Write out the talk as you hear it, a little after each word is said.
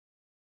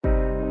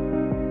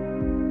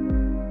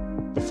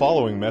The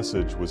following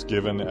message was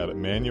given at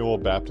Emmanuel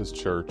Baptist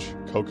Church,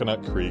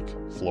 Coconut Creek,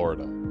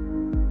 Florida.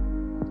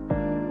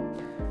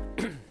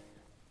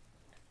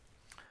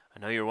 I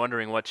know you're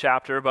wondering what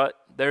chapter, but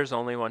there's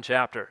only one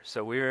chapter.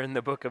 So we're in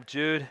the book of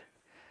Jude.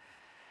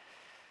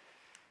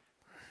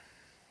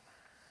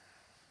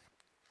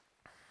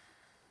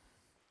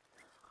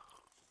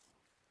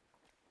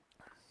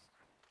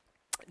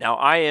 Now,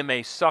 I am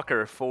a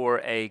sucker for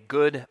a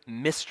good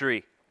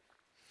mystery.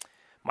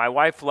 My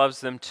wife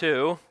loves them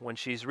too when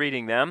she's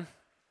reading them.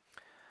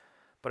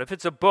 But if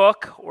it's a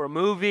book or a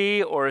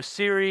movie or a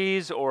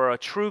series or a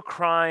true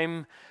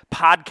crime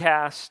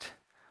podcast,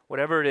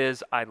 whatever it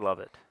is, I love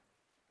it.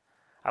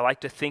 I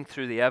like to think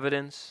through the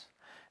evidence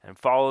and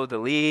follow the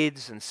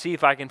leads and see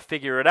if I can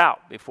figure it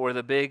out before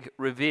the big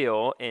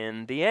reveal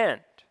in the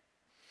end.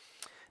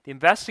 The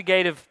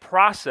investigative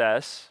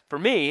process, for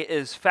me,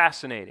 is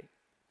fascinating.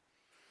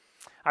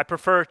 I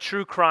prefer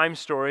true crime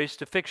stories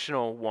to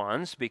fictional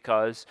ones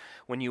because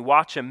when you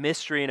watch a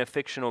mystery in a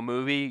fictional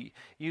movie,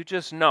 you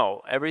just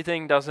know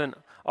everything doesn't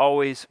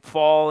always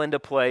fall into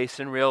place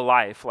in real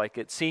life like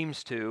it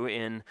seems to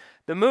in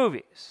the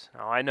movies.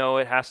 Now, I know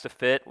it has to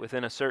fit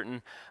within a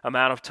certain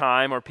amount of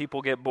time or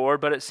people get bored,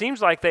 but it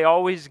seems like they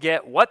always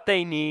get what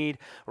they need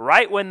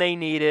right when they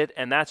need it,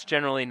 and that's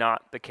generally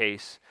not the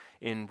case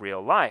in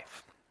real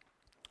life.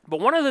 But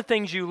one of the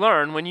things you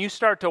learn when you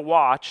start to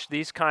watch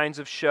these kinds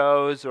of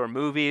shows or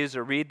movies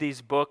or read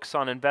these books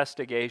on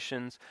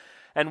investigations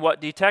and what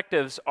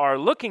detectives are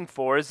looking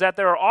for is that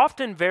there are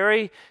often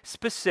very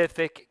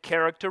specific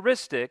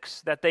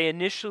characteristics that they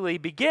initially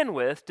begin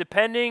with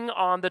depending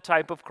on the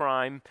type of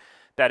crime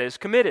that is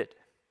committed.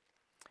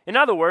 In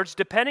other words,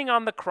 depending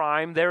on the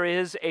crime, there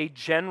is a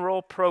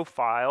general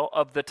profile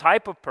of the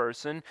type of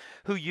person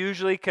who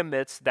usually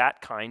commits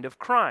that kind of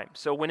crime.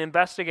 So when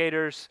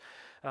investigators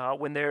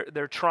when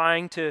they're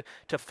trying to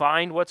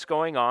find what's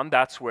going on,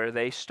 that's where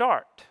they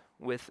start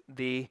with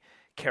the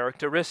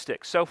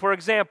characteristics. So, for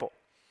example,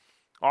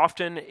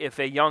 often if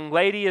a young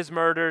lady is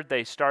murdered,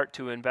 they start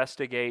to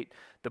investigate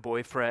the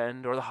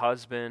boyfriend or the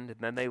husband, and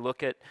then they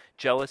look at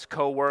jealous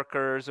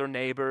coworkers or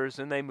neighbors,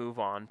 and they move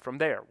on from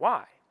there.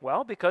 Why?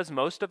 Well, because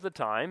most of the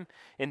time,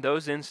 in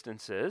those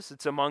instances,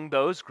 it's among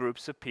those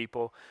groups of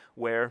people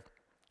where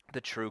the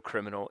true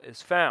criminal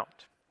is found.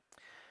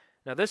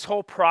 Now, this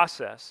whole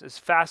process is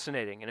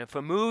fascinating, and if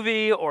a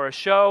movie or a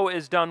show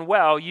is done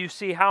well, you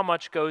see how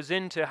much goes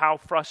into how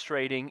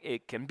frustrating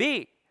it can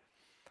be.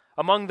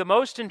 Among the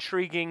most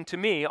intriguing to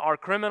me are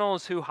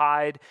criminals who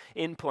hide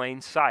in plain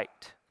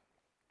sight.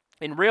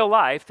 In real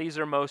life, these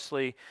are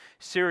mostly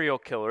serial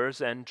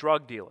killers and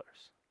drug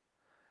dealers.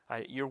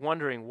 You're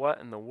wondering, what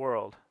in the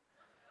world?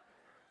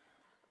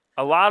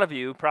 A lot of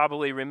you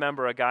probably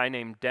remember a guy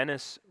named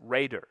Dennis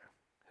Rader,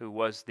 who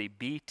was the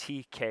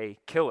BTK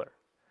killer,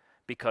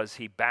 because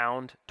he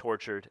bound,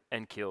 tortured,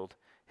 and killed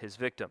his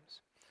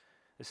victims.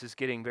 This is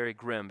getting very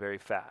grim very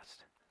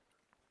fast.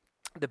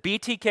 The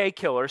BTK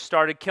killer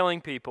started killing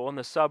people in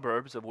the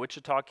suburbs of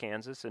Wichita,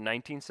 Kansas in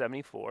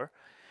 1974,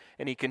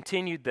 and he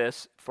continued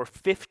this for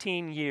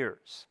 15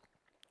 years,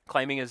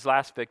 claiming his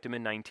last victim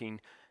in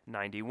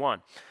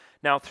 1991.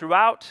 Now,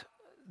 throughout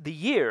the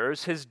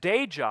years, his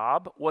day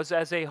job was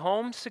as a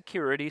home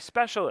security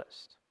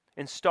specialist,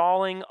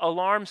 installing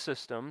alarm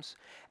systems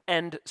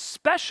and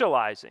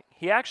specializing.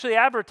 He actually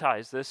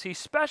advertised this. He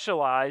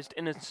specialized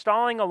in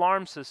installing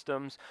alarm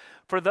systems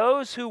for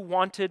those who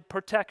wanted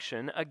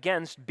protection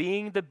against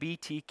being the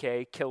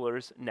BTK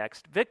killer's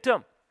next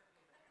victim.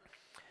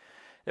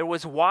 There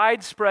was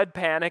widespread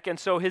panic, and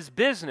so his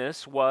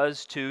business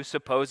was to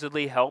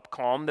supposedly help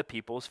calm the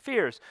people's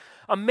fears.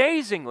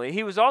 Amazingly,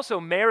 he was also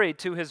married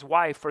to his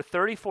wife for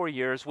 34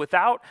 years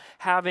without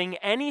having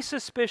any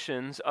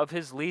suspicions of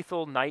his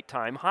lethal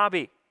nighttime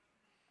hobby.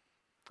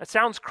 That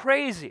sounds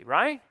crazy,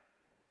 right?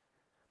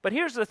 But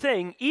here's the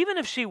thing, even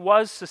if she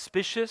was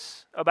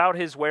suspicious about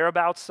his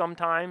whereabouts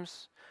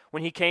sometimes,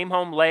 when he came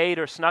home late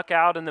or snuck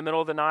out in the middle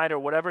of the night or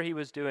whatever he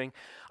was doing,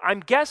 I'm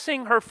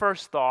guessing her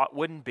first thought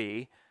wouldn't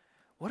be,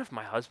 what if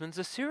my husband's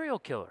a serial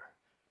killer?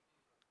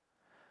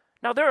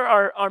 Now, there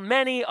are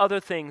many other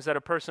things that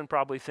a person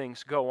probably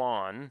thinks go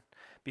on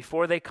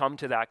before they come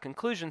to that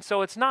conclusion.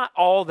 So it's not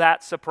all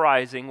that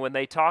surprising when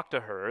they talk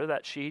to her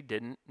that she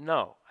didn't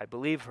know. I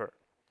believe her.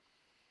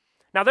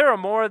 Now, there are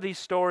more of these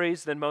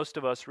stories than most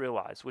of us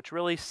realize, which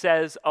really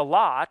says a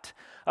lot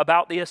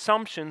about the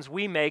assumptions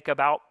we make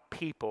about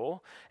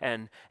people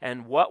and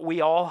what we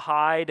all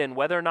hide and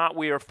whether or not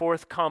we are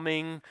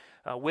forthcoming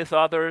with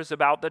others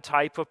about the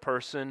type of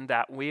person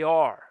that we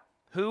are.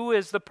 Who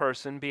is the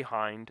person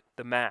behind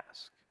the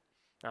mask?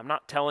 I'm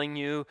not telling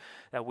you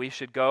that we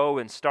should go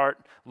and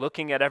start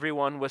looking at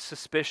everyone with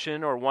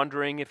suspicion or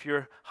wondering if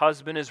your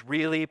husband is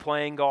really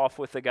playing golf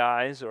with the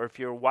guys or if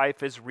your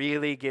wife is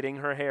really getting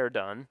her hair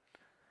done.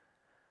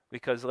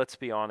 Because let's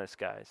be honest,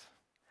 guys,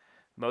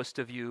 most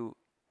of you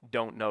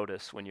don't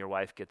notice when your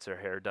wife gets her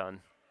hair done.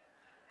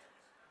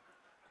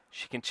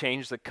 She can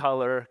change the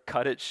color,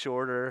 cut it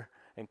shorter,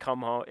 and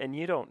come home, and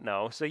you don't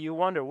know. So you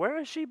wonder, where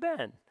has she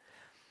been?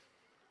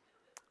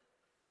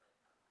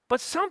 But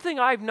something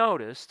I've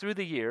noticed through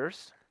the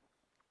years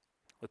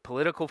with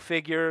political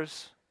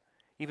figures,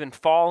 even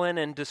fallen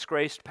and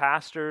disgraced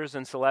pastors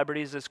and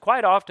celebrities, is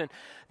quite often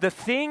the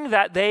thing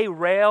that they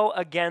rail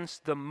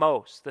against the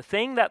most, the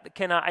thing that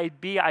can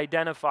be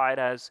identified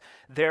as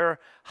their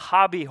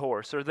hobby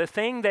horse, or the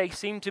thing they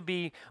seem to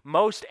be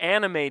most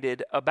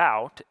animated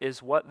about,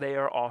 is what they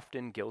are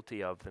often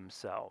guilty of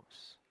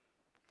themselves.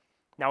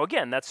 Now,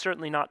 again, that's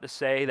certainly not to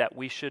say that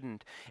we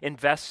shouldn't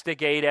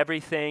investigate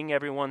everything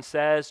everyone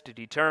says to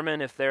determine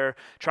if they're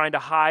trying to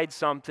hide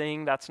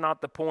something. That's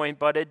not the point,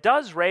 but it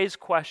does raise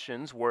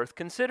questions worth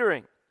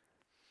considering.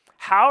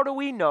 How do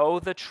we know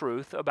the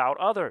truth about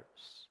others?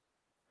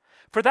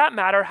 For that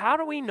matter, how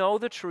do we know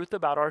the truth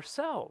about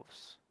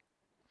ourselves?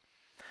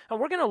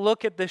 And we're going to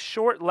look at this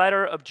short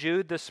letter of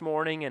Jude this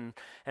morning,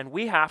 and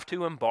we have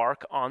to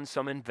embark on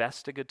some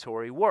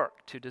investigatory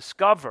work to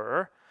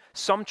discover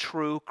some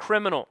true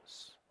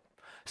criminals,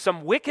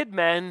 some wicked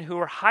men who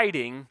are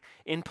hiding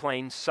in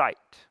plain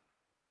sight.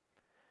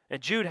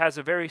 And Jude has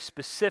a very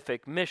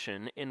specific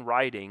mission in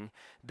writing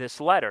this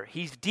letter.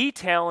 He's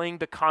detailing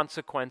the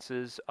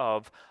consequences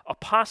of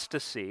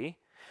apostasy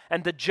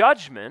and the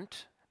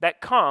judgment that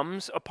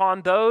comes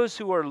upon those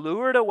who are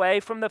lured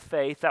away from the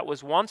faith that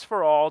was once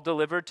for all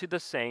delivered to the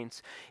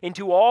saints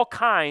into all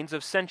kinds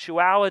of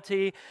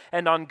sensuality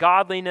and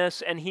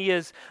ungodliness, and he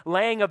is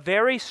laying a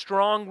very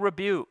strong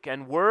rebuke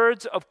and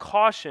words of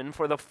caution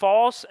for the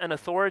false and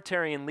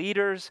authoritarian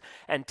leaders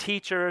and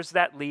teachers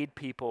that lead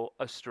people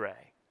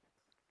astray.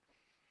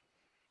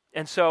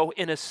 And so,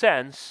 in a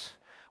sense,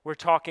 we're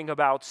talking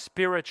about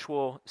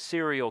spiritual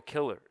serial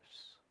killers.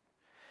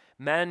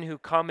 Men who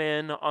come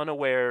in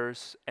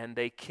unawares and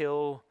they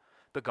kill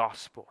the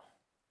gospel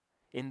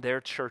in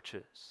their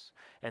churches.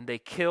 And they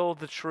kill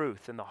the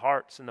truth in the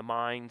hearts and the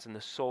minds and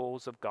the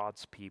souls of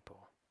God's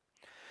people.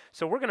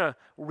 So we're going to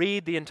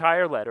read the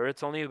entire letter.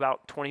 It's only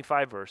about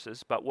 25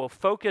 verses, but we'll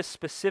focus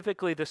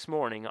specifically this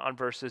morning on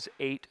verses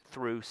 8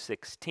 through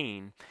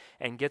 16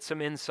 and get some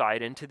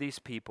insight into these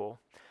people,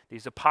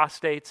 these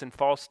apostates and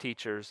false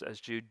teachers, as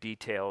Jude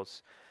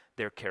details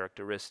their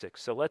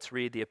characteristics. So let's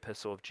read the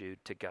epistle of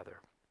Jude together.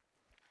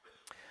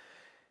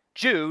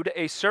 Jude,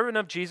 a servant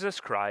of Jesus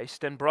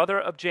Christ and brother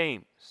of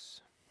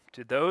James,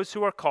 to those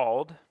who are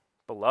called,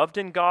 beloved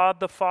in God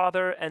the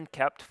Father, and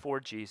kept for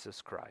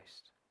Jesus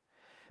Christ.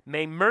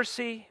 May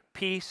mercy,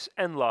 peace,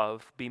 and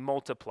love be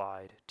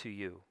multiplied to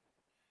you.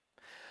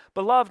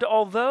 Beloved,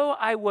 although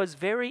I was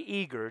very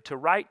eager to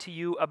write to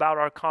you about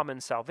our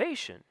common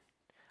salvation,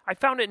 I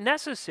found it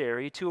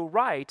necessary to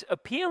write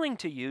appealing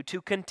to you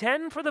to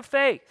contend for the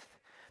faith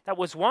that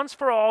was once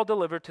for all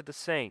delivered to the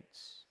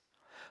saints.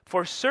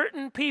 For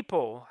certain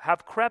people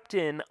have crept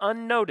in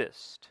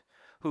unnoticed,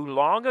 who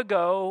long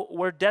ago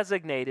were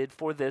designated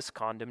for this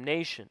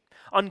condemnation.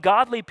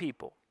 Ungodly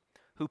people,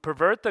 who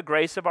pervert the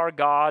grace of our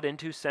God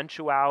into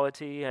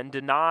sensuality and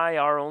deny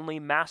our only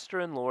Master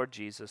and Lord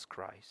Jesus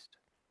Christ.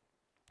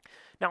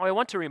 Now I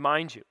want to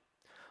remind you,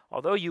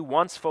 although you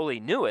once fully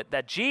knew it,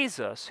 that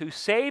Jesus, who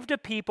saved a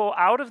people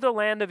out of the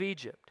land of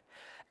Egypt,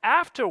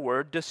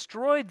 afterward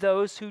destroyed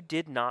those who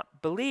did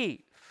not believe.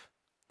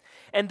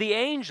 And the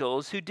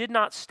angels who did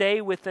not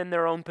stay within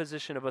their own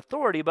position of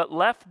authority, but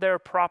left their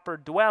proper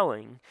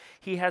dwelling,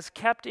 he has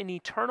kept in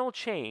eternal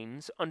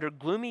chains under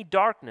gloomy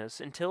darkness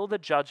until the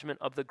judgment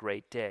of the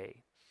great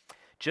day.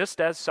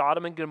 Just as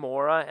Sodom and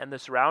Gomorrah and the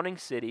surrounding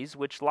cities,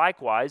 which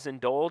likewise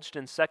indulged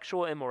in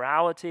sexual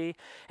immorality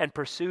and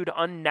pursued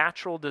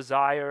unnatural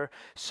desire,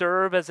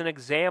 serve as an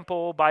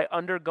example by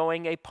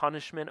undergoing a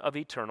punishment of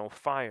eternal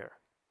fire.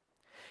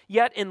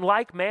 Yet in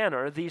like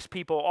manner, these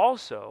people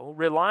also,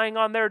 relying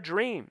on their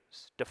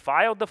dreams,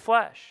 defiled the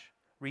flesh,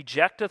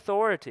 reject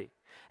authority,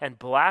 and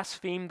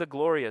blaspheme the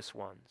glorious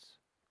ones.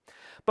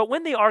 But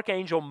when the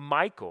archangel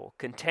Michael,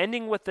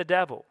 contending with the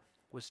devil,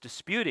 was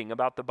disputing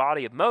about the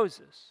body of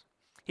Moses,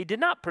 he did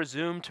not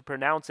presume to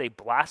pronounce a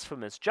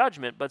blasphemous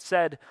judgment, but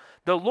said,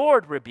 "The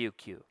Lord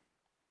rebuke you."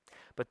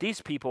 But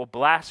these people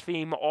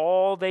blaspheme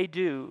all they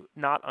do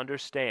not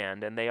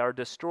understand, and they are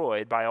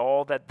destroyed by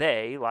all that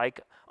they,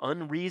 like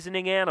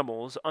unreasoning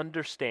animals,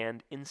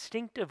 understand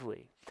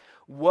instinctively.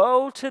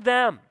 Woe to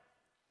them,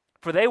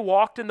 for they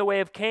walked in the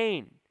way of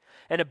Cain,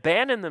 and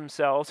abandoned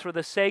themselves for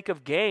the sake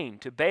of gain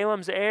to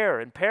Balaam's error,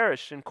 and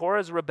perished in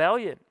Korah's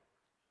rebellion.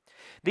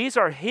 These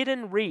are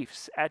hidden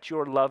reefs at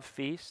your love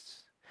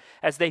feasts,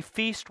 as they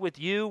feast with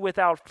you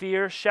without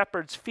fear,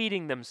 shepherds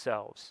feeding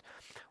themselves.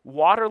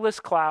 Waterless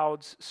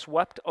clouds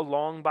swept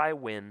along by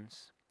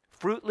winds,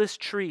 fruitless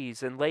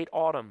trees in late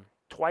autumn,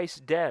 twice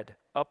dead,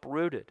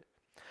 uprooted.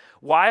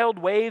 Wild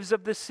waves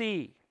of the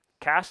sea,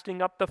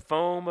 casting up the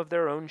foam of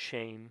their own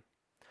shame.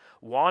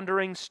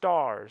 Wandering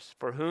stars,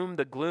 for whom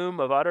the gloom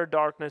of utter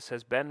darkness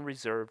has been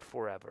reserved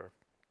forever.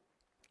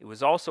 It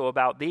was also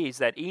about these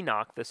that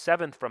Enoch, the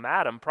seventh from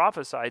Adam,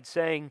 prophesied,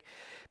 saying,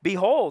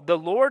 Behold, the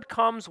Lord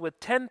comes with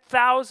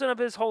 10,000 of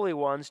his holy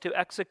ones to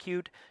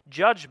execute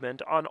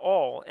judgment on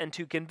all and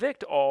to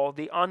convict all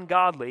the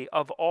ungodly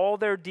of all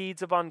their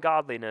deeds of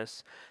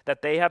ungodliness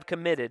that they have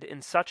committed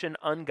in such an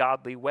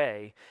ungodly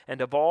way, and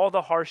of all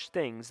the harsh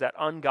things that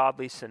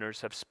ungodly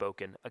sinners have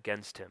spoken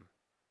against him.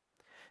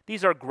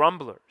 These are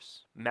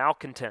grumblers,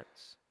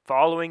 malcontents,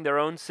 following their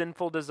own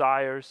sinful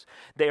desires.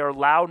 They are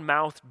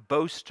loud-mouthed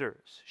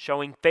boasters,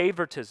 showing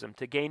favoritism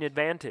to gain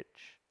advantage.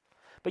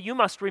 But you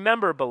must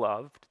remember,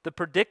 beloved, the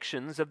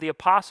predictions of the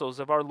apostles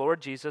of our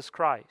Lord Jesus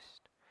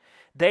Christ.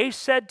 They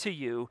said to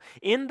you,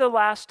 in the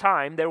last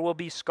time there will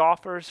be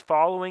scoffers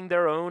following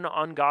their own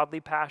ungodly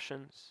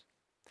passions.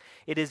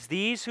 It is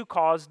these who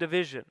cause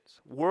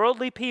divisions,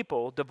 worldly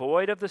people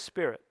devoid of the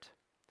Spirit.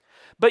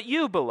 But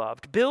you,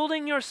 beloved,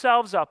 building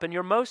yourselves up in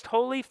your most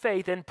holy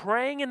faith and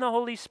praying in the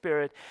Holy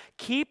Spirit,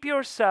 keep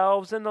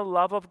yourselves in the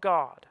love of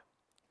God,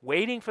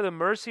 waiting for the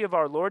mercy of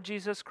our Lord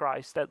Jesus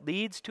Christ that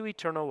leads to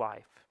eternal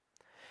life.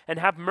 And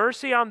have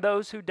mercy on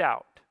those who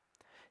doubt.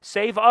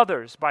 Save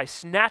others by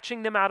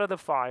snatching them out of the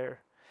fire.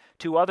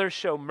 To others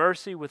show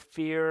mercy with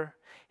fear,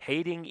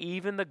 hating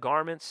even the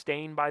garment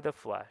stained by the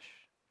flesh.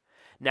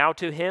 Now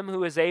to him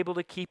who is able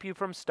to keep you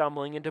from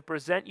stumbling and to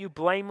present you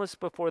blameless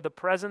before the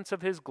presence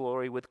of his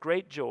glory with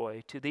great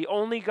joy, to the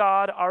only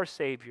God our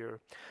Savior,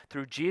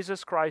 through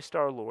Jesus Christ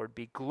our Lord,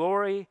 be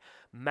glory,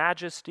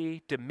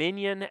 majesty,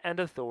 dominion, and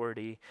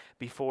authority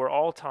before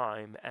all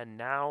time, and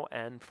now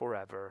and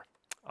forever.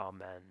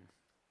 Amen.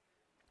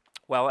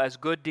 Well, as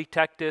good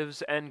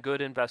detectives and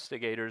good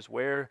investigators,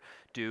 where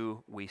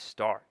do we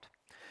start?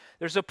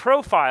 There's a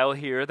profile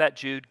here that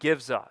Jude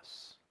gives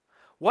us.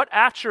 What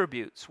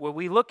attributes will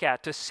we look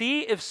at to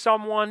see if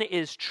someone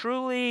is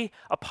truly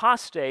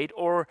apostate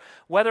or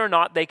whether or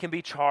not they can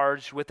be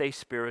charged with a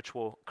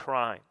spiritual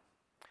crime?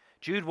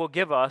 Jude will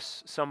give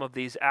us some of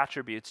these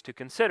attributes to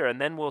consider, and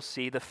then we'll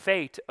see the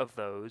fate of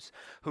those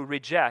who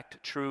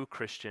reject true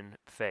Christian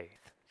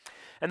faith.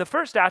 And the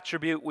first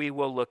attribute we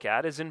will look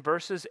at is in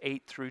verses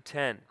 8 through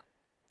 10.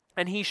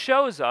 And he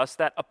shows us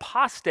that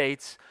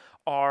apostates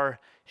are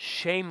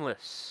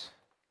shameless.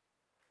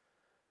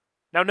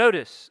 Now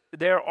notice,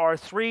 there are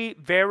three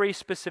very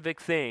specific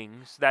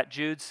things that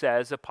Jude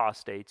says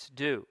apostates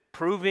do,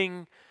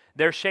 proving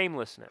their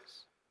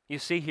shamelessness. You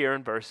see here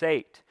in verse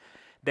 8,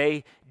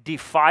 they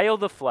defile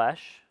the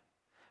flesh,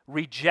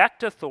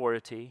 reject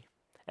authority,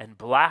 and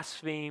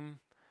blaspheme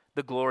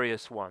the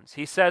glorious ones.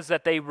 He says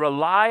that they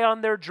rely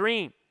on their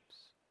dreams,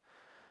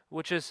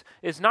 which is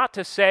not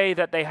to say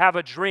that they have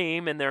a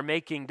dream and they're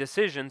making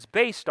decisions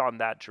based on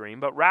that dream,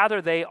 but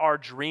rather they are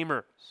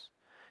dreamers.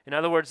 In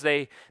other words,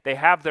 they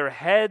have their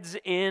heads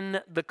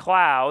in the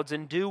clouds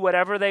and do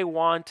whatever they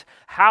want,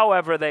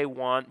 however they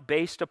want,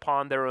 based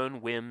upon their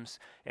own whims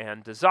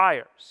and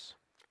desires.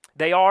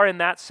 They are, in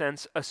that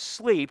sense,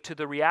 asleep to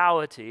the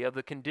reality of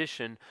the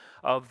condition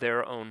of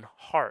their own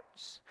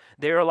hearts.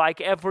 They are like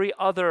every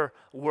other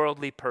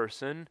worldly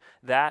person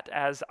that,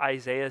 as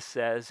Isaiah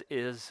says,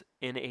 is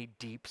in a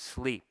deep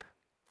sleep,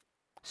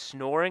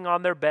 snoring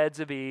on their beds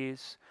of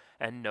ease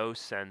and no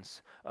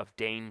sense of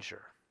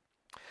danger.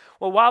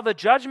 Well, while the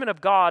judgment of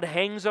God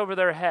hangs over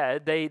their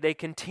head, they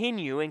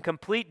continue in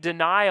complete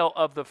denial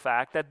of the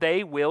fact that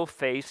they will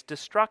face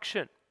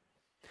destruction.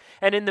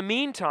 And in the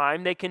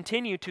meantime, they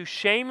continue to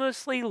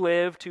shamelessly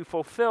live to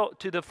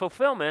the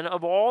fulfillment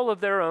of all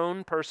of their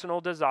own personal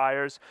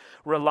desires,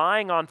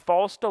 relying on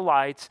false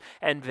delights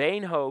and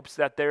vain hopes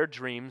that their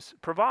dreams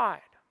provide.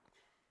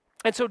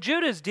 And so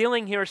Jude is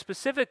dealing here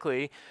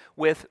specifically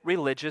with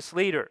religious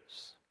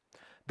leaders.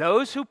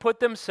 Those who put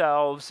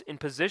themselves in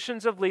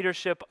positions of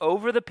leadership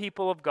over the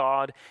people of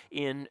God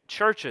in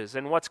churches.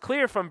 And what's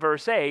clear from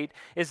verse 8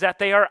 is that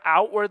they are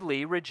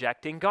outwardly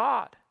rejecting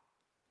God.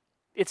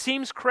 It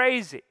seems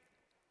crazy.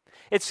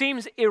 It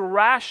seems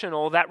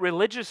irrational that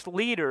religious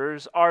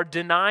leaders are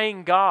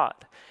denying God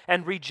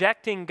and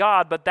rejecting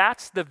God, but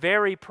that's the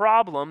very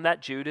problem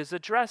that Jude is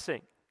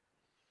addressing.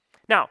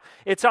 Now,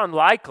 it's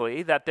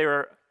unlikely that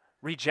they're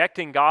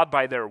rejecting God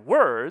by their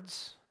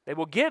words. They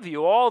will give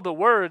you all the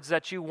words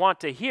that you want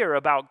to hear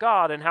about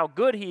God and how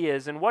good He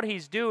is and what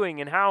He's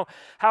doing and how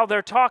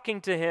they're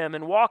talking to Him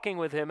and walking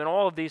with Him and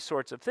all of these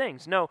sorts of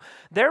things. No,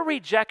 their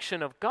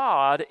rejection of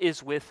God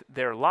is with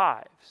their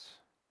lives.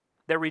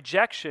 Their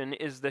rejection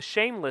is the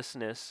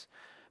shamelessness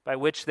by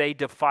which they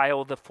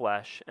defile the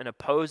flesh and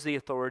oppose the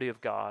authority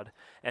of God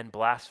and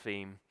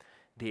blaspheme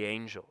the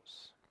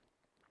angels.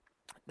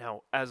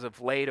 Now, as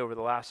of late, over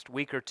the last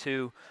week or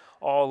two,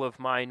 all of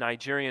my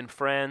Nigerian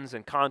friends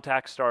and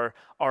contacts are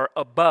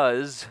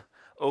abuzz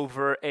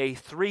over a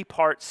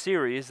 3-part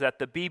series that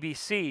the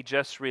BBC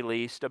just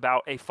released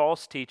about a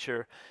false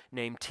teacher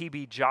named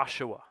T.B.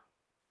 Joshua.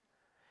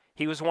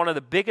 He was one of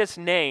the biggest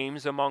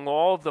names among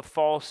all of the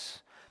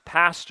false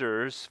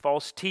pastors,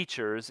 false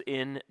teachers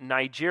in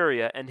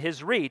Nigeria, and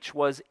his reach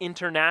was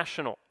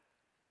international.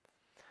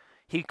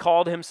 He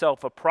called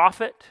himself a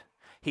prophet.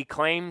 He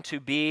claimed to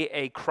be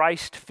a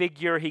Christ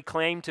figure. He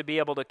claimed to be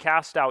able to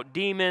cast out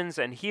demons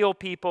and heal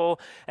people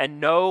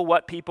and know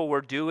what people were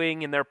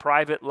doing in their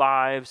private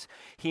lives.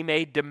 He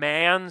made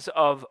demands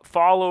of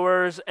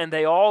followers, and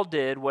they all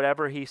did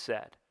whatever he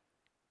said.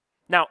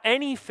 Now,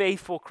 any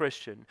faithful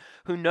Christian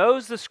who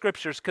knows the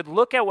Scriptures could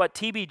look at what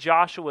T.B.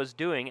 Joshua was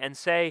doing and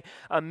say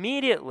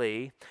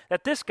immediately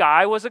that this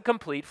guy was a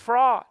complete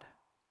fraud.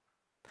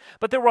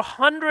 But there were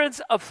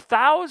hundreds of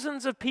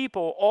thousands of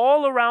people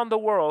all around the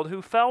world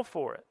who fell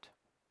for it.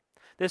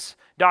 This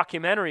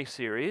documentary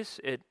series,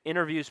 it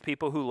interviews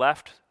people who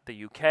left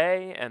the UK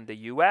and the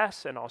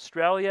US and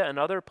Australia and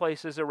other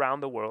places around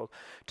the world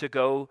to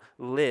go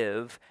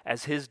live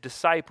as his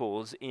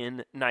disciples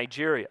in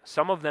Nigeria.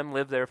 Some of them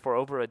lived there for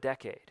over a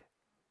decade.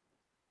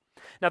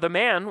 Now the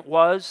man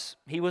was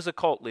a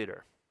cult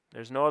leader.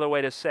 There's no other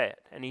way to say it.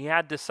 And he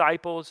had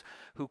disciples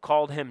who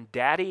called him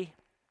daddy.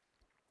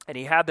 And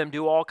he had them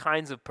do all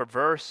kinds of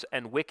perverse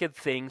and wicked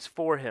things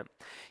for him.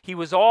 He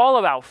was all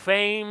about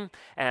fame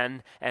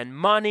and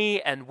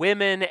money and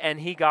women, and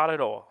he got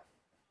it all.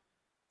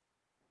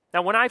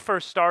 Now, when I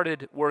first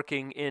started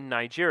working in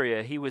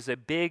Nigeria, he was a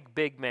big,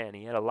 big man.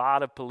 He had a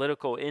lot of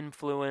political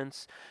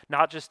influence,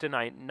 not just in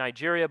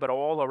Nigeria, but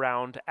all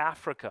around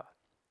Africa.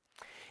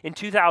 In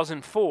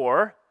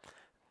 2004,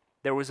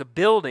 there was a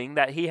building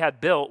that he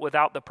had built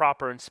without the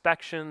proper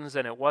inspections,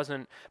 and it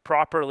wasn't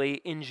properly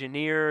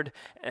engineered,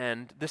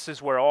 and this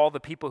is where all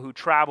the people who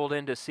traveled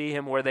in to see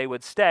him, where they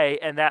would stay,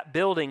 and that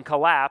building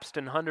collapsed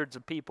and hundreds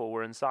of people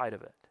were inside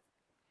of it.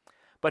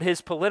 But his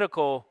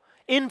political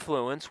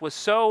influence was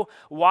so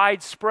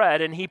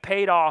widespread, and he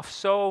paid off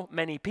so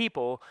many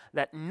people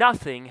that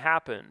nothing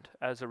happened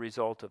as a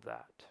result of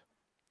that.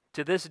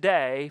 To this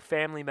day,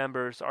 family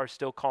members are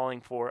still calling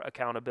for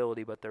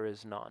accountability, but there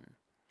is none.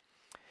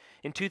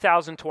 In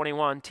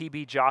 2021,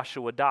 T.B.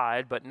 Joshua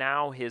died, but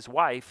now his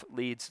wife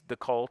leads the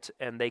cult,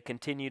 and they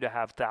continue to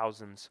have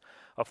thousands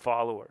of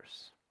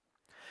followers.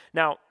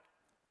 Now,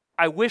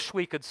 I wish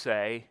we could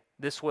say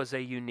this was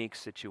a unique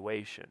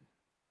situation,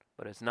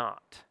 but it's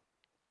not.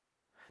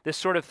 This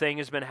sort of thing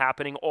has been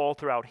happening all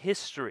throughout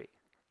history.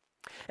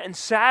 And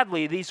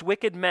sadly, these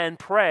wicked men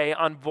prey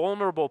on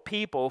vulnerable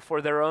people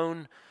for their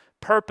own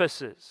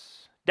purposes.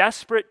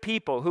 Desperate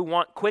people who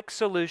want quick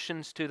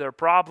solutions to their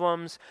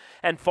problems,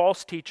 and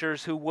false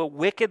teachers who will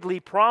wickedly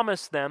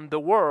promise them the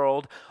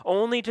world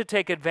only to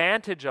take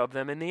advantage of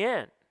them in the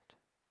end.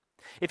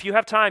 If you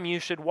have time, you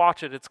should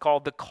watch it. It's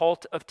called The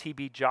Cult of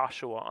T.B.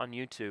 Joshua on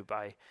YouTube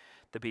by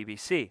the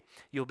BBC.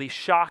 You'll be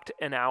shocked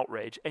and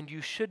outraged, and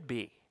you should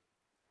be.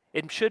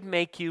 It should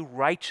make you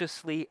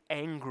righteously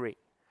angry.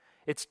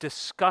 It's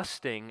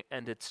disgusting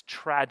and it's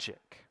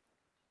tragic.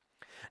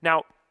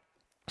 Now,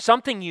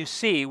 something you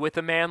see with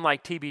a man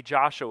like T.B.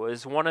 Joshua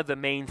is one of the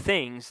main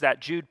things that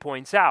Jude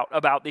points out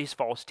about these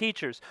false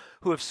teachers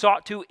who have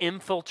sought to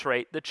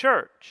infiltrate the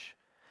church.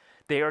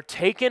 They are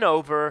taken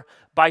over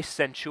by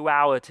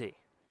sensuality.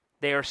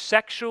 They are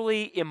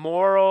sexually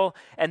immoral,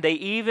 and they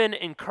even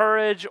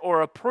encourage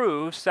or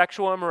approve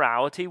sexual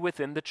immorality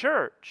within the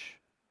church.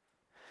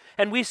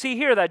 And we see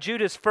here that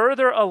Jude is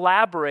further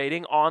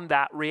elaborating on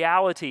that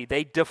reality.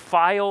 They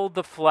defile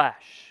the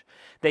flesh.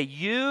 They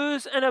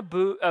use and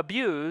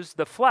abuse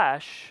the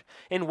flesh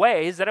in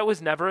ways that it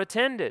was never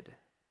intended.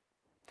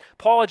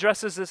 Paul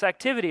addresses this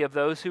activity of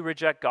those who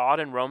reject God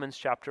in Romans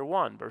chapter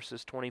 1,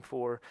 verses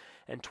 24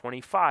 and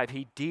 25.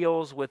 He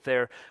deals with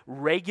their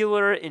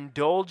regular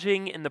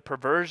indulging in the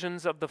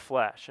perversions of the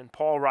flesh. And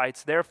Paul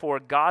writes, "Therefore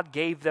God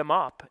gave them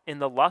up in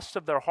the lust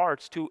of their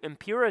hearts to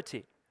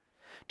impurity,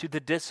 to the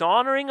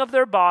dishonoring of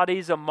their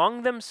bodies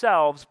among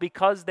themselves,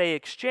 because they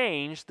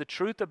exchanged the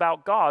truth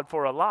about God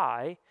for a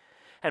lie,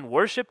 and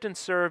worshipped and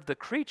served the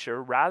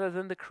creature rather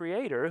than the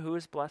Creator, who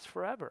is blessed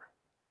forever."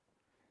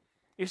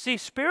 You see,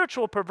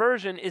 spiritual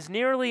perversion is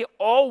nearly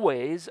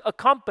always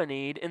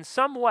accompanied in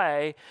some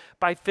way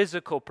by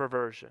physical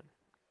perversion.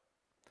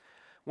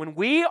 When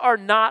we are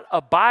not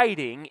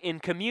abiding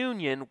in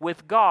communion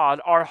with God,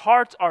 our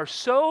hearts are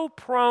so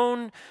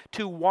prone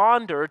to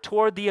wander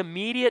toward the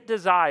immediate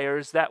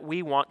desires that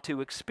we want to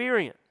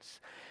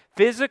experience.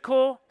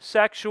 Physical,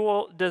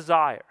 sexual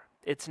desire,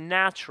 it's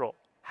natural.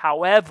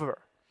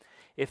 However,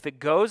 if it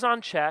goes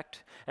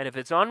unchecked and if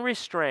it's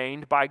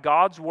unrestrained by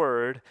God's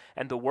word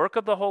and the work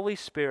of the Holy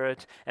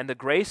Spirit and the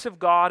grace of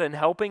God in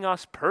helping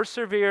us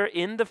persevere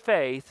in the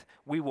faith,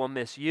 we will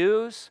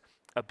misuse,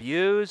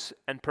 abuse,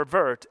 and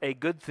pervert a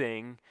good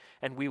thing,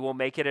 and we will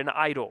make it an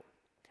idol.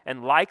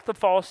 And like the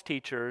false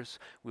teachers,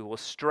 we will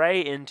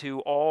stray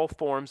into all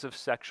forms of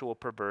sexual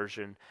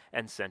perversion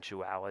and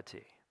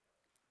sensuality.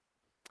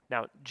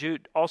 Now,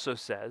 Jude also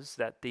says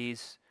that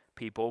these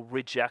people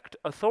reject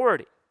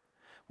authority,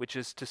 which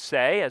is to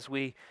say, as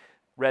we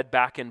read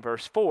back in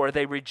verse 4,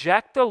 they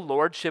reject the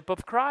lordship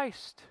of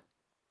Christ.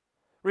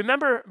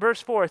 Remember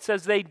verse 4, it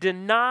says they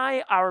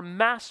deny our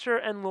Master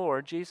and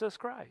Lord, Jesus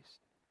Christ.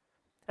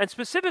 And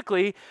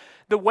specifically,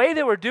 the way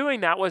they were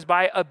doing that was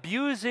by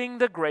abusing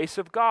the grace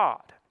of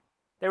God.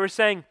 They were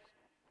saying,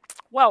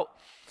 well,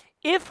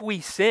 if we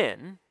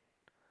sin,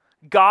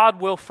 God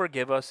will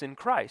forgive us in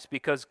Christ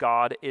because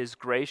God is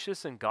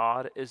gracious and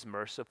God is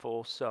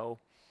merciful. So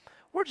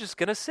we're just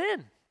going to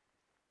sin.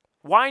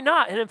 Why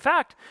not? And in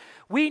fact,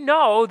 we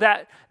know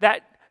that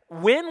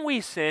when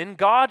we sin,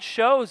 God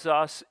shows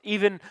us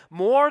even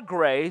more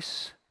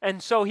grace,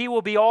 and so he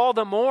will be all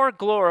the more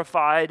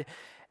glorified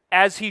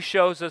as he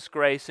shows us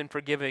grace in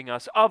forgiving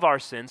us of our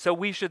sins. So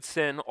we should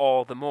sin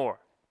all the more.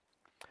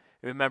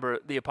 Remember,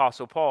 the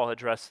Apostle Paul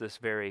addressed this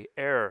very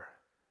error.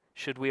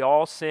 Should we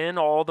all sin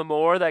all the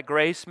more that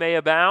grace may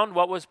abound?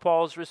 What was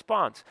Paul's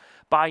response?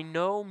 By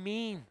no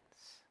means.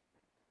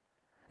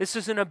 This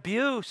is an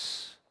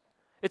abuse.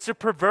 It's a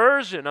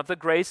perversion of the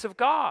grace of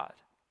God.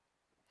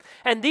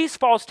 And these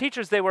false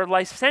teachers, they were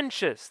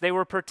licentious. They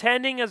were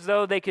pretending as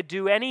though they could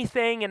do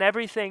anything and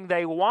everything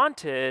they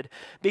wanted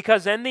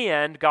because in the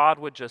end, God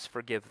would just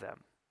forgive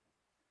them.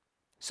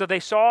 So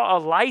they saw a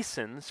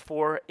license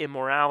for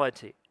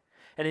immorality.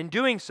 And in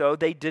doing so,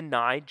 they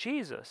denied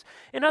Jesus.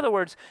 In other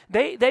words,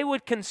 they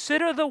would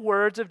consider the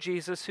words of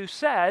Jesus who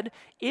said,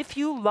 if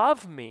you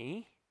love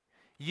me,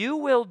 you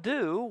will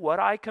do what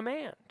I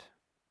command.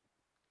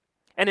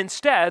 And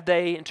instead,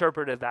 they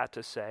interpreted that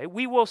to say,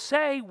 we will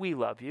say we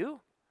love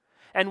you,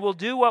 and we'll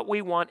do what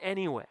we want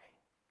anyway.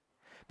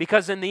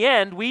 Because in the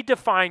end, we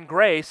define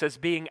grace as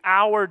being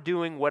our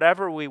doing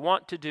whatever we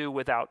want to do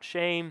without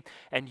shame,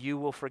 and you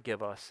will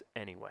forgive us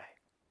anyway.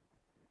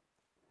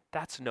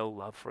 That's no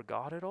love for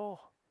God at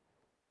all.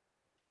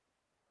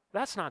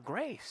 That's not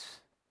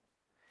grace.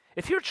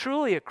 If you're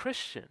truly a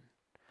Christian,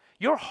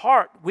 your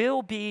heart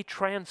will be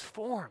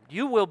transformed.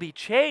 You will be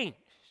changed.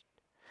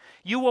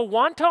 You will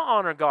want to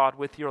honor God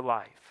with your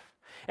life.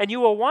 And you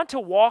will want to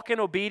walk in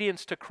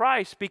obedience to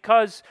Christ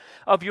because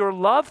of your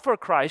love for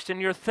Christ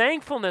and your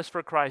thankfulness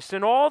for Christ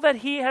and all that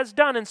he has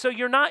done. And so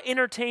you're not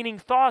entertaining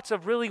thoughts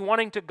of really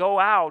wanting to go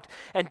out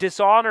and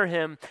dishonor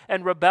him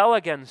and rebel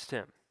against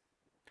him.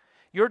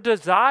 Your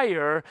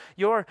desire,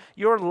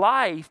 your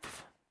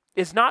life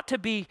is not to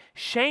be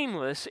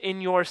shameless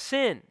in your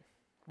sin,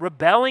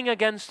 rebelling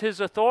against his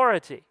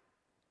authority.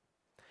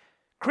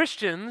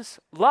 Christians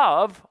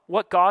love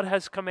what God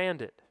has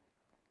commanded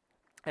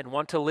and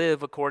want to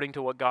live according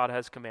to what God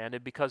has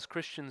commanded because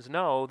Christians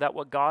know that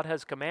what God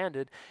has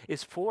commanded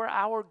is for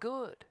our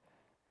good.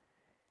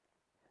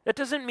 That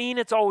doesn't mean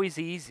it's always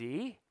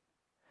easy.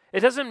 It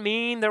doesn't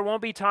mean there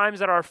won't be times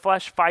that our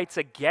flesh fights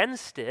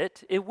against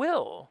it. It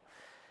will.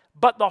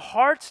 But the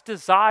heart's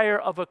desire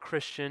of a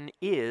Christian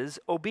is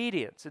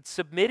obedience. It's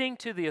submitting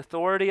to the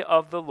authority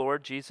of the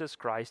Lord Jesus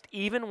Christ,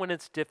 even when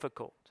it's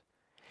difficult.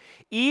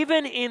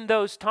 Even in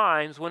those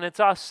times when it's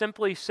us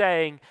simply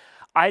saying,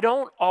 I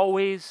don't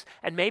always,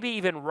 and maybe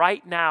even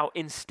right now,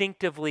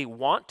 instinctively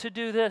want to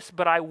do this,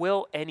 but I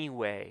will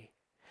anyway,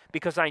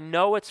 because I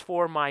know it's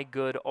for my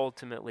good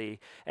ultimately,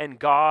 and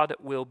God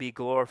will be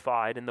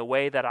glorified in the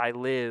way that I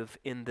live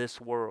in this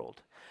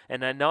world.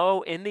 And I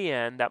know in the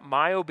end that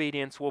my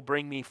obedience will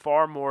bring me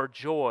far more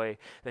joy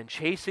than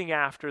chasing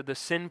after the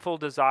sinful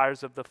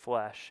desires of the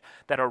flesh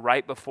that are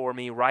right before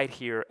me right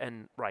here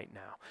and right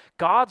now.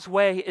 God's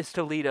way is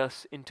to lead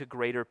us into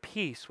greater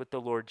peace with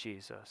the Lord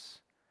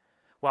Jesus,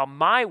 while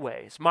my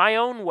ways, my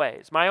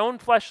own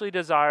fleshly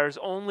desires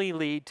only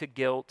lead to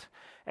guilt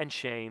and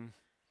shame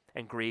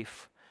and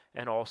grief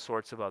and all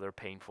sorts of other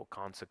painful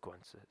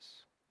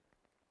consequences.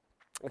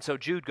 And so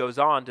Jude goes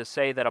on to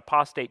say that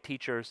apostate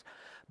teachers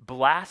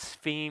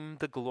blaspheme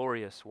the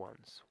glorious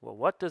ones. Well,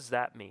 what does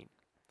that mean?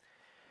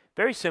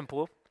 Very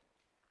simple.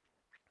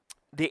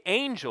 The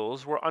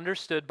angels were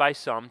understood by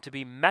some to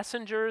be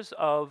messengers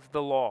of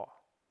the law.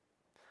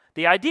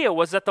 The idea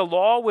was that the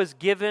law was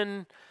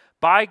given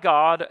by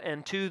God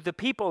and to the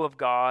people of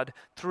God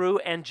through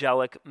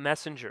angelic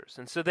messengers.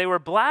 And so they were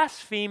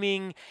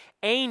blaspheming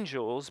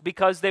angels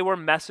because they were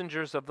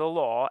messengers of the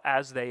law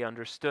as they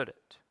understood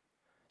it.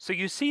 So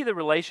you see the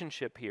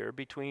relationship here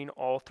between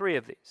all three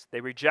of these.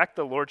 They reject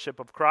the lordship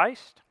of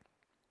Christ.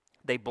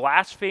 They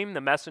blaspheme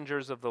the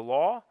messengers of the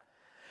law.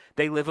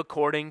 They live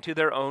according to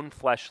their own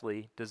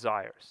fleshly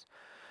desires.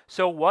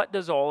 So what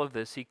does all of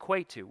this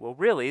equate to? Well,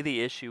 really,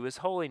 the issue is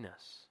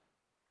holiness.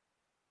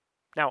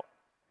 Now,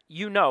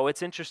 you know,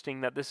 it's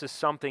interesting that this is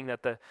something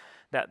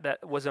that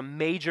was a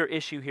major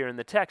issue here in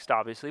the text,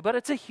 obviously, but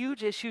it's a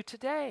huge issue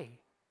today.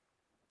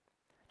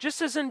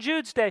 Just as in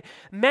Jude's day,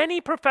 many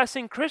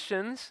professing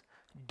Christians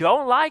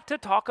don't like to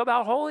talk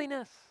about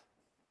holiness.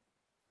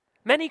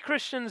 Many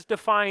Christians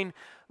define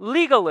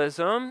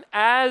legalism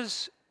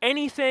as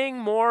anything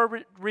more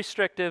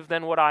restrictive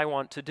than what I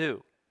want to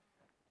do.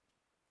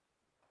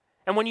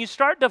 And when you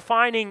start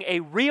defining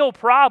a real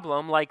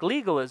problem like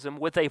legalism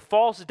with a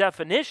false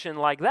definition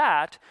like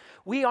that,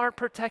 we aren't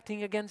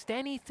protecting against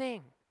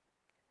anything.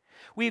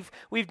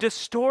 We've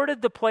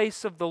distorted the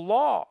place of the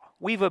law.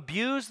 We've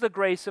abused the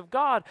grace of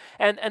God.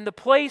 And the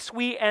place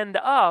we end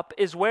up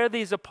is where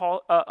these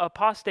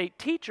apostate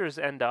teachers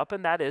end up,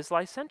 and that is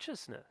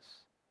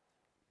licentiousness.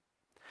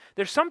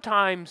 There's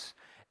sometimes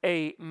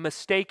a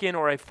mistaken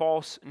or a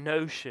false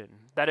notion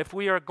that if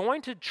we are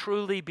going to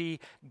truly be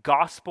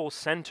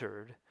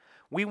gospel-centered,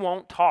 we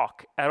won't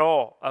talk at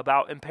all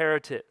about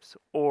imperatives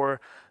or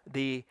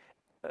the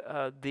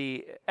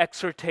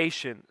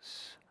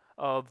exhortations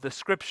of the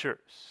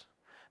Scriptures,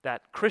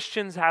 that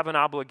Christians have an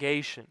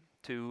obligation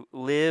to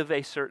live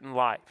a certain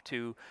life,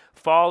 to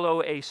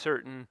follow a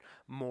certain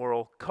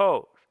moral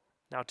code.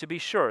 Now, to be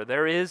sure,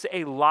 there is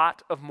a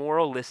lot of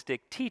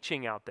moralistic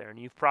teaching out there, and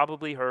you've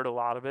probably heard a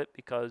lot of it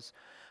because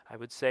I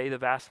would say the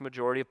vast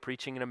majority of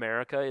preaching in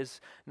America is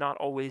not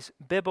always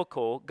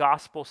biblical,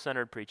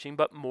 gospel-centered preaching,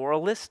 but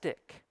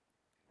moralistic.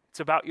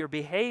 It's about your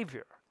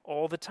behavior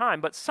all the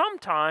time. But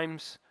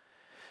sometimes,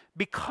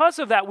 because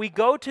of that, we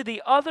go to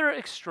the other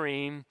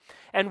extreme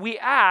and we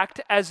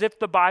act as if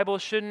the Bible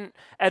shouldn't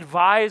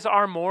advise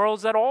our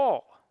morals at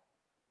all.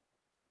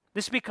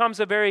 This became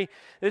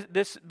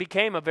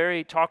a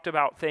very talked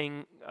about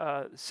thing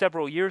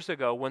several years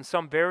ago when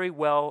some very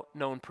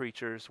well-known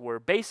preachers were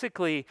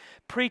basically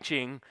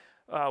preaching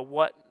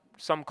what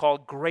some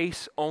called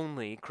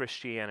grace-only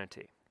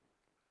Christianity.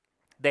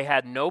 They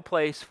had no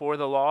place for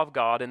the law of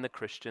God in the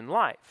Christian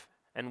life.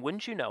 And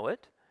wouldn't you know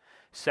it,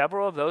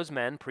 several of those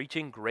men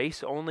preaching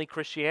grace-only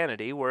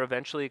Christianity were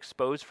eventually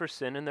exposed for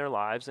sin in their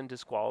lives and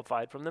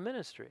disqualified from the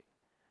ministry.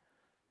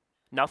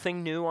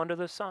 Nothing new under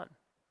the sun.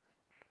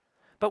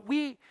 But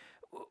we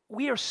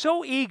are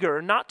so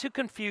eager not to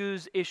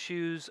confuse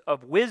issues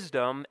of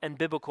wisdom and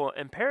biblical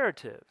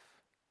imperative.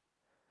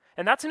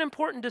 And that's an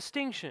important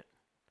distinction.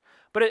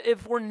 But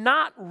if we're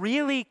not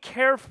really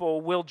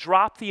careful, we'll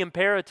drop the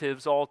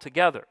imperatives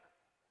altogether.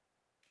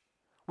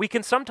 We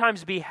can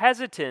sometimes be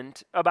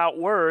hesitant about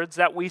words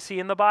that we see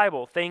in the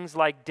Bible, things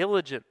like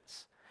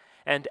diligence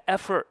and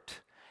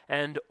effort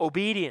and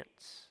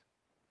obedience.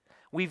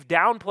 We've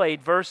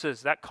downplayed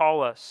verses that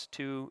call us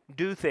to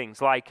do things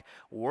like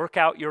work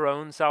out your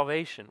own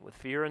salvation with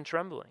fear and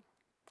trembling,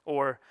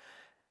 or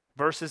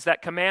verses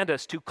that command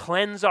us to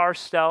cleanse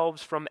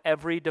ourselves from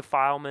every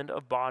defilement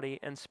of body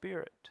and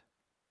spirit,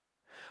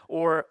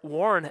 or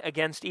warn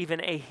against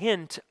even a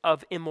hint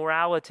of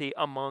immorality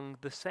among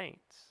the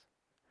saints.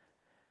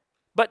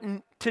 But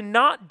to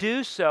not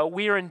do so,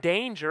 we are in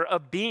danger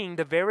of being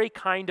the very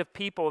kind of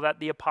people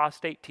that the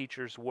apostate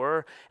teachers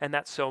were and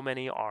that so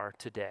many are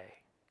today.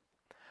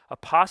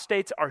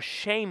 Apostates are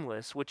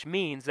shameless, which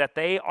means that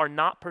they are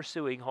not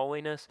pursuing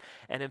holiness,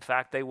 and in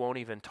fact, they won't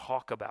even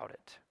talk about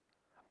it.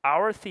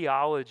 Our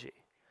theology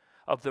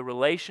of the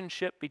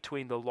relationship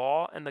between the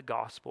law and the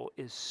gospel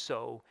is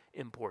so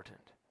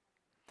important.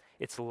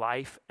 It's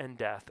life and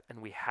death, and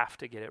we have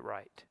to get it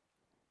right.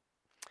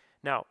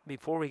 Now,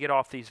 before we get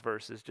off these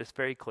verses, just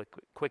very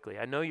quickly,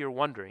 I know you're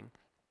wondering,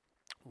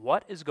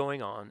 what is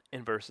going on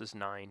in verses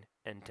 9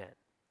 and 10?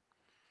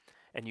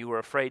 And you were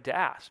afraid to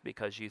ask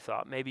because you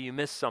thought maybe you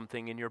missed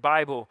something in your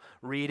Bible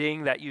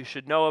reading that you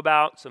should know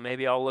about, so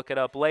maybe I'll look it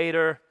up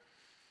later.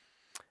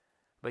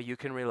 But you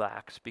can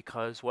relax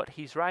because what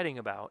he's writing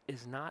about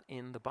is not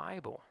in the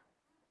Bible.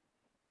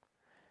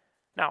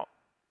 Now,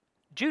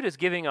 Jude is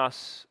giving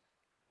us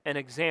an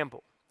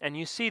example, and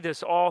you see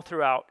this all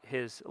throughout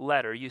his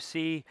letter. You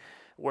see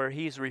where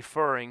he's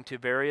referring to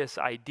various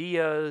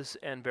ideas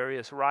and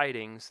various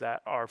writings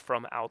that are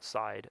from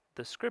outside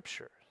the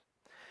Scripture.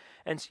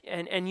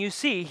 And you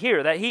see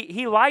here that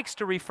he likes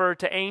to refer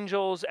to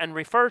angels and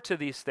refer to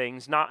these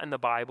things not in the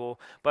Bible,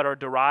 but are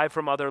derived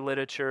from other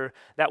literature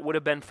that would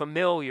have been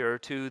familiar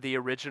to the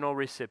original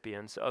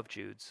recipients of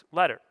Jude's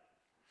letter.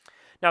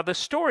 Now, the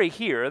story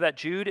here that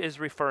Jude is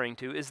referring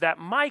to is that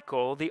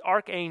Michael, the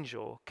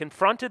archangel,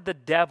 confronted the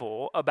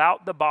devil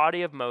about the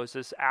body of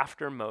Moses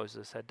after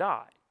Moses had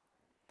died.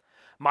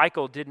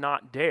 Michael did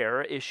not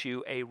dare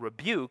issue a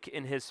rebuke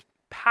in his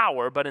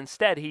power, but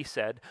instead he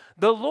said,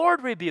 "The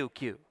Lord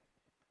rebuke you."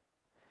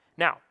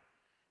 Now,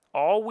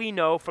 all we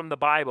know from the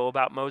Bible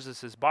about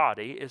Moses'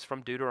 body is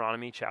from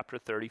Deuteronomy chapter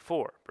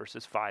 34,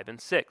 verses 5 and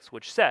 6,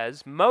 which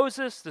says,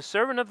 "Moses, the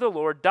servant of the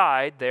Lord,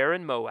 died there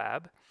in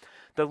Moab.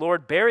 The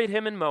Lord buried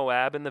him in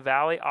Moab in the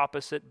valley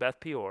opposite Beth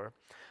Peor,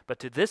 but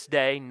to this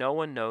day no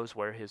one knows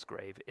where his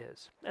grave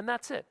is." And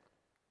that's it.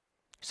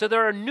 So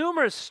there are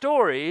numerous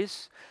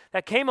stories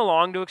that came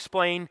along to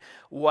explain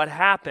what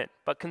happened,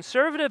 but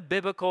conservative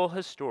biblical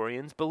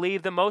historians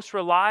believe the most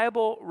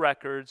reliable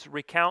records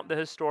recount the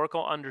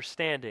historical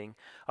understanding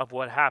of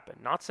what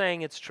happened. Not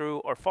saying it's true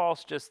or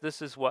false, just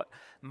this is what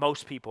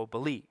most people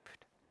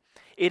believed.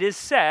 It is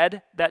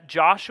said that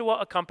Joshua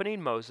accompanied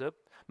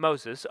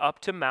Moses up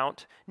to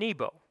Mount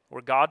Nebo,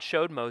 where God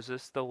showed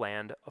Moses the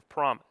land of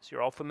promise.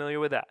 You're all familiar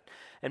with that.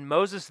 And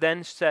Moses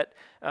then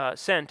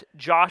sent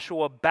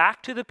Joshua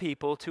back to the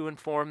people to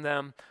inform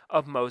them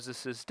of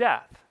Moses'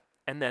 death.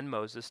 And then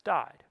Moses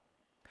died.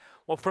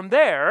 Well, from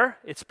there,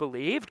 it's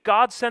believed,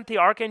 God sent the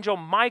archangel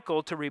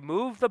Michael to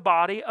remove the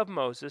body of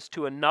Moses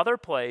to another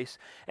place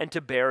and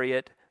to bury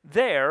it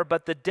there.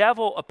 But the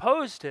devil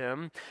opposed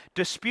him,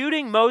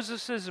 disputing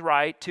Moses'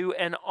 right to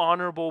an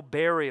honorable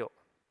burial.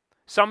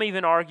 Some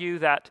even argue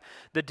that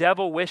the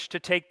devil wished to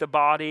take the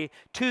body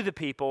to the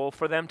people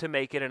for them to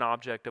make it an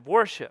object of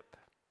worship.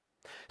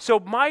 So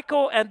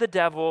Michael and the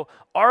devil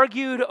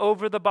argued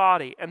over the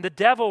body, and the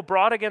devil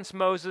brought against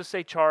Moses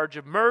a charge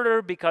of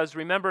murder because,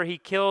 remember, he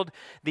killed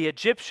the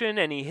Egyptian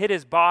and he hid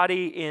his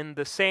body in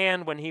the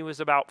sand when he was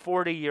about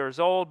 40 years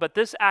old. But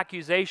this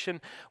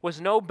accusation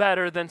was no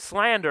better than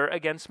slander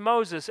against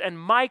Moses. And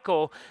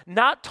Michael,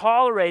 not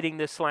tolerating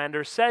this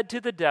slander, said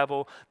to the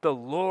devil, "The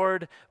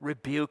Lord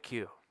rebuke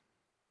you."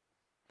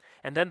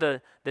 And then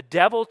the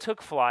devil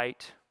took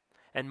flight,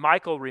 and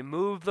Michael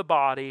removed the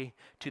body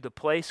to the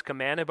place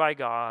commanded by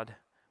God,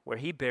 where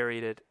he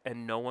buried it,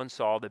 and no one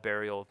saw the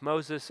burial of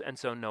Moses, and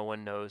so no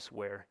one knows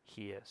where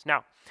he is.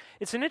 Now,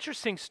 it's an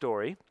interesting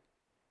story,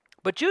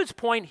 but Jude's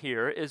point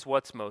here is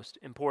what's most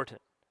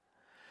important.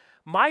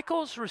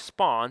 Michael's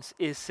response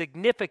is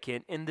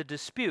significant in the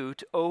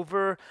dispute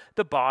over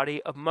the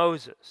body of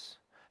Moses.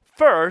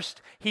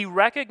 First, he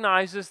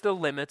recognizes the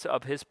limits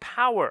of his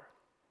power.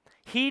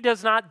 He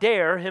does not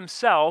dare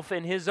himself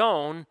in his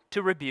own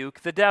to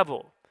rebuke the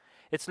devil.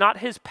 It's not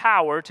his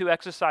power to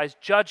exercise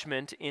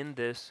judgment in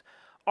this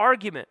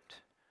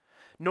argument.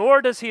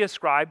 Nor does he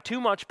ascribe too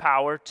much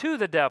power to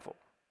the devil.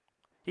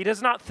 He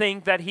does not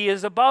think that he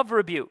is above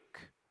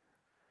rebuke.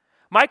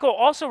 Michael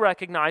also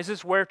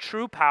recognizes where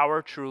true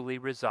power truly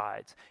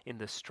resides, in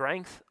the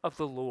strength of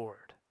the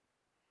Lord.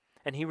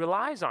 And he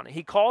relies on it.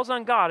 He calls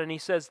on God and he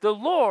says, "The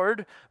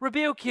Lord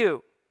rebuke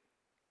you."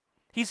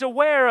 He's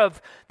aware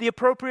of the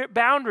appropriate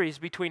boundaries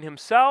between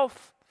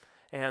himself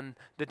and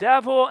the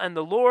devil and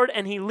the Lord,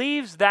 and he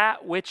leaves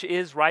that which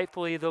is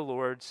rightfully the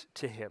Lord's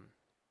to him.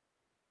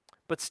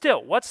 But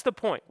still, what's the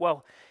point?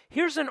 Well,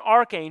 here's an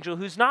archangel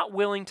who's not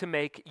willing to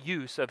make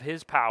use of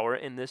his power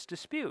in this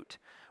dispute.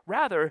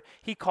 Rather,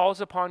 he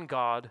calls upon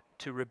God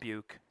to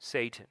rebuke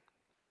Satan.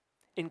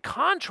 In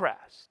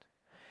contrast,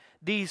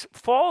 these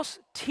false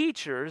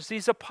teachers,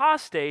 these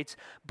apostates,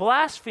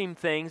 blaspheme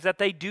things that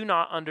they do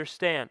not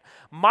understand.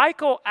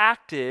 Michael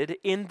acted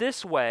in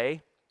this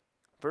way,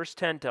 verse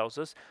 10 tells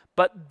us,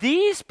 but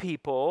these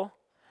people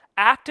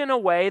act in a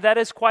way that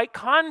is quite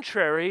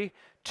contrary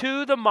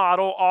to the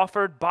model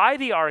offered by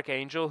the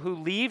archangel who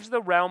leaves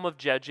the realm of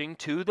judging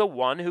to the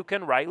one who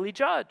can rightly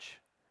judge.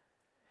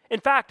 In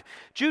fact,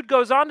 Jude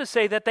goes on to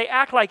say that they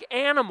act like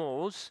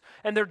animals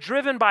and they're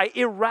driven by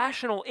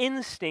irrational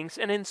instincts,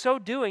 and in so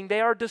doing,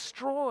 they are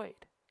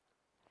destroyed.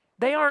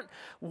 They aren't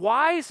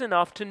wise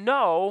enough to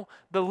know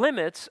the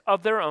limits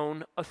of their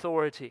own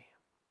authority.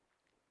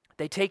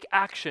 They take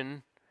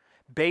action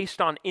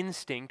based on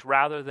instinct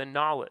rather than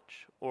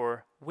knowledge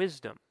or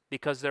wisdom,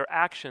 because their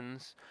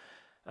actions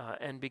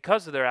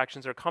because of their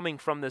actions are coming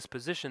from this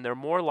position, they're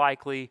more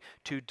likely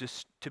to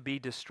be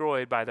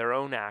destroyed by their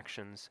own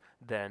actions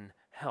than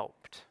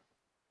helped.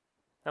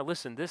 Now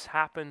listen, this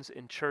happens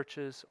in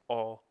churches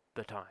all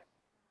the time.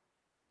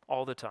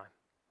 All the time.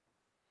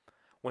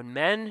 When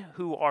men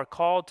who are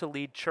called to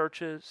lead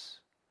churches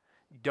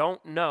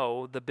don't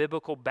know the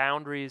biblical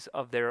boundaries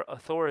of their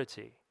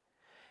authority,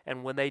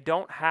 and when they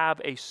don't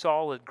have a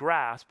solid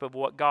grasp of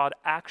what God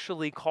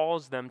actually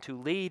calls them to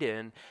lead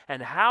in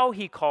and how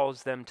he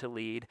calls them to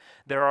lead,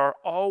 there are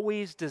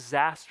always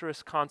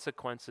disastrous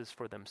consequences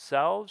for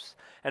themselves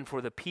and for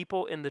the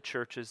people in the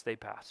churches they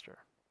pastor.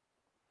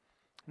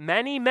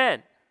 Many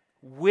men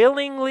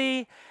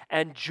willingly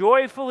and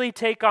joyfully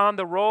take on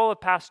the role of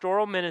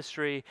pastoral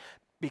ministry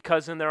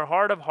because in their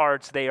heart of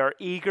hearts they are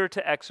eager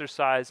to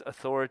exercise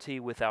authority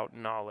without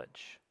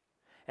knowledge.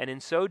 And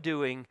in so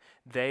doing,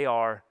 they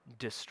are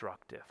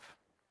destructive.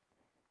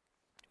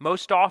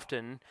 Most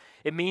often,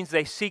 it means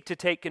they seek to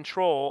take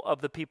control of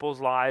the people's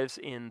lives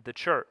in the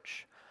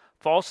church,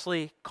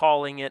 falsely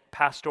calling it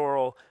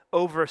pastoral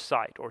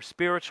oversight or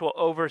spiritual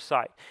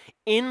oversight,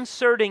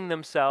 inserting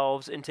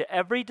themselves into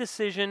every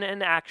decision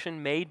and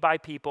action made by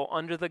people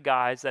under the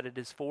guise that it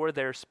is for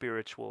their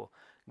spiritual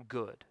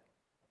good.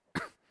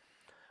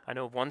 I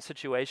know of one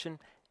situation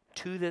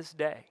to this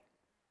day.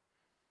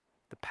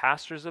 The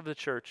pastors of the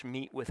church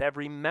meet with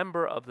every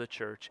member of the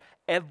church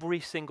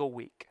every single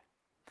week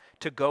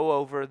to go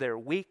over their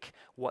week,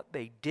 what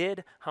they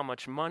did, how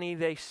much money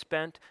they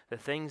spent, the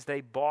things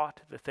they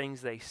bought, the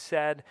things they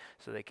said,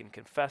 so they can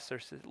confess their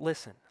sins.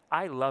 Listen,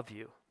 I love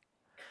you.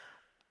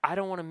 I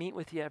don't want to meet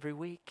with you every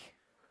week.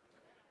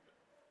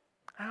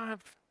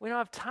 We don't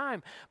have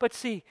time. But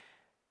see,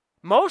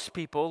 most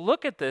people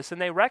look at this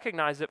and they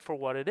recognize it for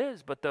what it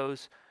is, but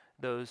those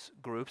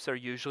groups are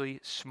usually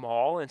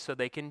small, and so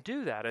they can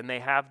do that, and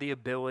they have the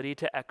ability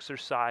to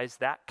exercise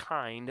that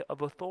kind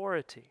of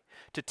authority,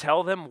 to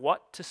tell them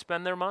what to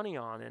spend their money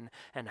on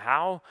and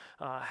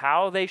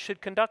how they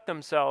should conduct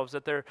themselves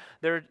at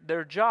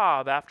their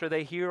job after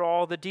they hear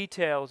all the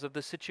details of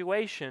the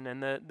situation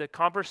and the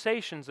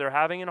conversations they're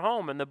having at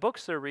home and the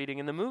books they're reading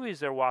and the movies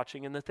they're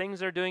watching and the things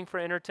they're doing for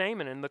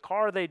entertainment and the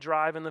car they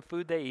drive and the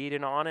food they eat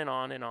and on and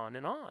on and on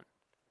and on.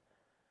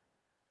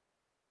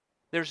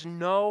 There's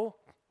no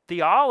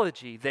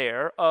theology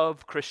there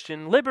of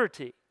Christian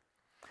liberty.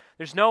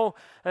 There's no,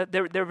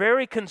 they're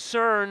very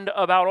concerned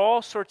about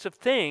all sorts of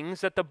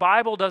things that the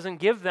Bible doesn't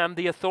give them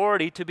the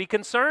authority to be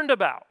concerned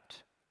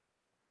about.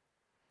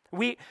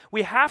 We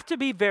have to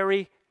be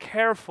very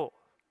careful.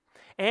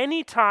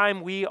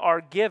 anytime we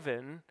are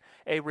given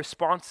a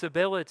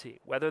responsibility,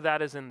 whether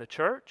that is in the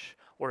church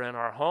or in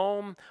our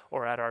home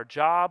or at our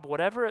job,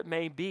 whatever it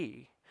may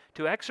be,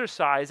 to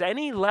exercise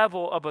any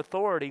level of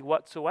authority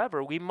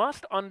whatsoever, we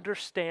must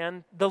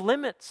understand the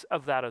limits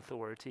of that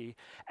authority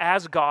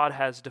as God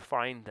has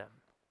defined them.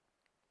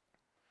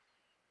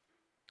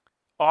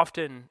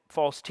 Often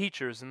false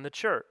teachers in the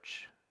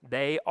church,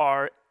 they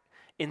are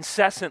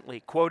incessantly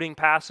quoting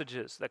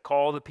passages that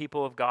call the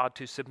people of God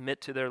to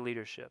submit to their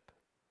leadership.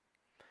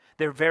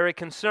 They're very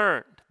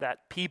concerned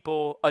that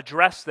people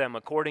address them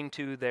according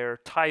to their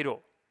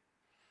title.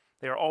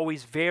 They're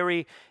always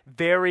very,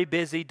 very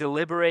busy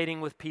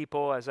deliberating with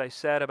people, as I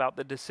said, about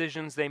the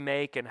decisions they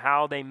make and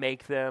how they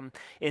make them,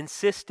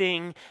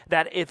 insisting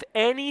that if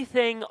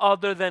anything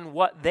other than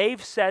what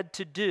they've said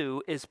to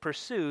do is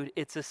pursued,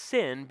 it's a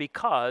sin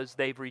because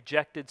they've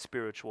rejected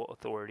spiritual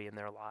authority in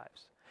their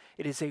lives.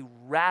 It is a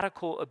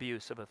radical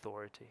abuse of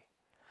authority.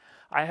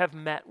 I have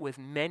met with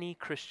many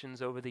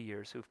Christians over the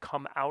years who've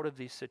come out of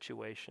these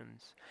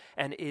situations,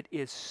 and it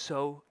is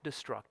so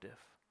destructive.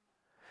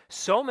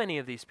 So many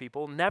of these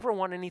people never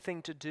want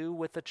anything to do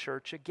with the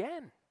church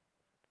again.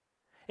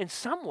 In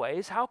some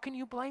ways, how can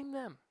you blame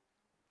them?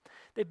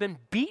 They've been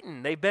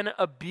beaten, they've been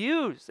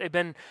abused, they've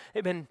been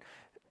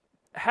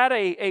had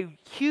a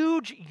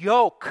huge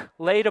yoke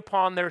laid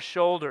upon their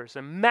shoulders,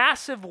 a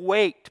massive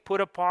weight put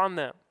upon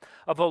them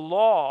of a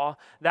law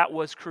that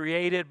was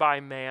created by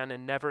man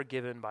and never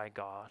given by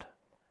God.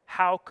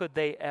 How could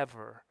they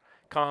ever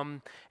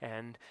come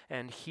and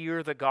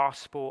hear the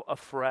gospel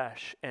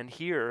afresh and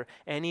hear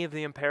any of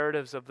the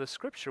imperatives of the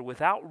scripture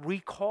without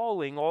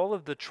recalling all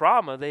of the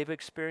trauma they've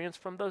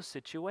experienced from those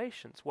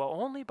situations? Well,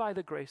 only by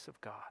the grace of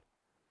God.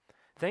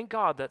 Thank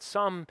God that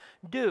some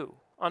do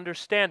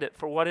understand it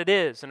for what it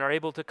is and are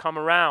able to come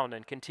around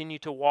and continue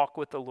to walk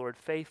with the Lord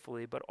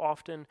faithfully, but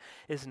often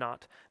is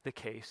not the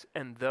case.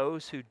 And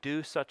those who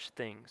do such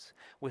things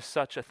with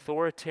such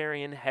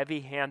authoritarian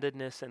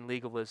heavy-handedness and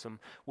legalism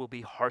will be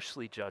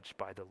harshly judged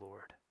by the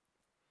Lord.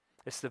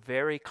 It's the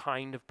very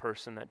kind of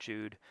person that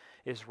Jude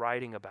is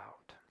writing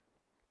about.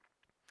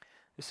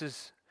 This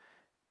is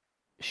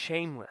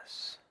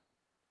shameless.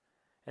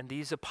 And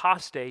these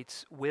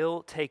apostates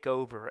will take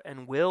over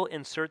and will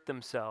insert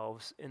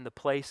themselves in the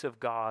place of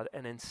God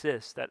and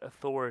insist that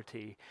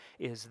authority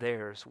is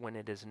theirs when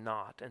it is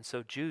not. And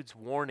so Jude's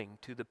warning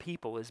to the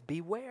people is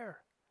beware.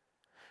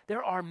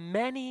 There are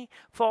many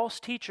false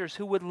teachers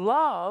who would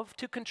love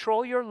to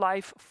control your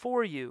life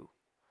for you.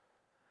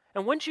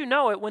 And once you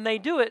know it, when they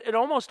do it, it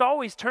almost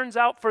always turns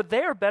out for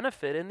their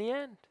benefit in the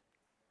end.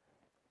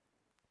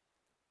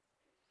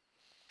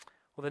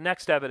 Well, the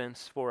next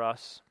evidence for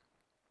us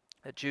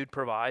that Jude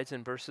provides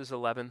in verses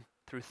 11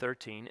 through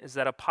 13 is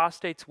that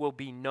apostates will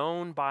be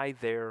known by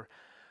their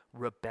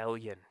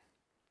rebellion.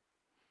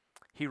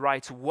 He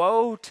writes,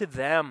 "Woe to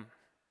them,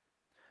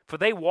 for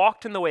they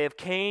walked in the way of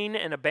Cain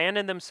and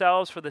abandoned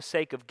themselves for the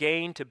sake of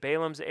gain to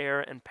Balaam's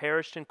heir and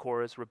perished in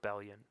Korah's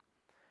rebellion.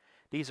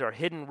 These are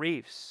hidden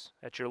reefs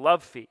at your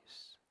love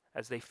feasts,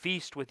 as they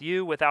feast with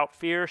you without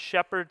fear,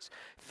 shepherds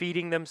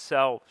feeding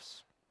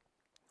themselves.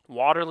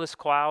 Waterless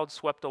clouds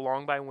swept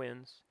along by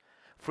winds,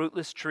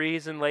 fruitless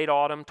trees in late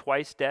autumn,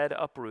 twice dead,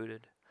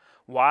 uprooted.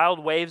 Wild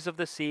waves of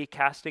the sea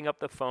casting up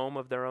the foam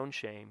of their own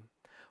shame.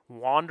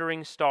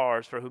 Wandering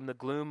stars for whom the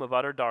gloom of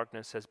utter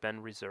darkness has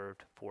been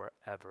reserved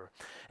forever."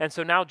 And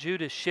so now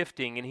Jude is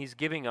shifting and he's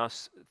giving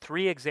us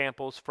 3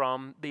 examples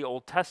from the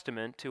Old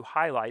Testament to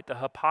highlight the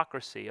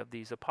hypocrisy of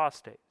these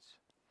apostates.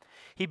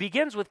 He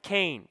begins with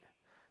Cain,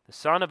 the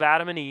son of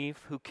Adam and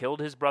Eve, who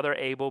killed his brother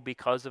Abel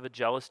because of a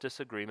jealous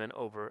disagreement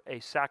over a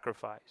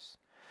sacrifice.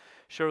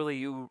 Surely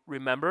you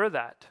remember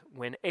that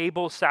when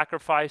Abel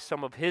sacrificed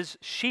some of his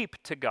sheep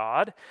to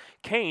God,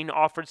 Cain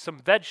offered some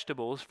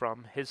vegetables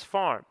from his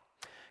farm.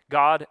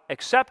 God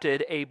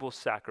accepted Abel's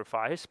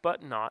sacrifice,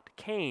 but not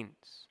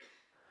Cain's.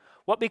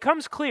 What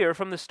becomes clear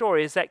from the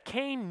story is that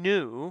Cain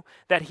knew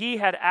that he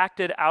had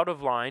acted out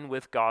of line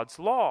with God's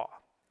law.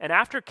 And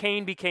after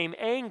Cain became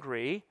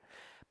angry,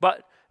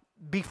 but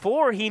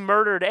before he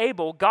murdered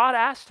Abel, God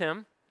asked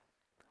him,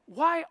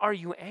 "Why are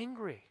you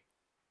angry?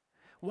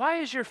 Why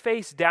is your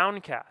face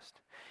downcast?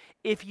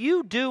 If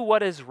you do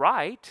what is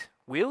right,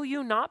 will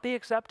you not be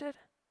accepted?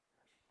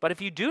 But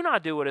if you do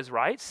not do what is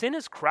right, sin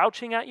is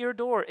crouching at your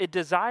door. It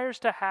desires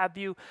to have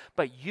you,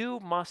 but you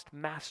must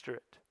master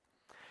it."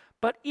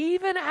 But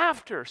even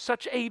after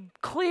such a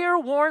clear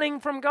warning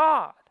from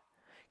God,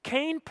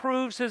 Cain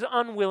proves his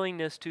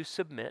unwillingness to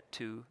submit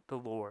to the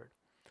Lord.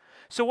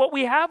 So what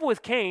we have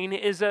with Cain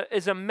is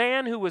a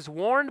man who was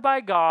warned by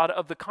God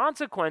of the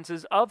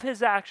consequences of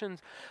his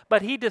actions,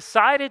 but he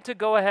decided to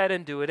go ahead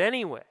and do it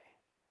anyway.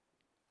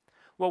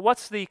 Well,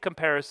 what's the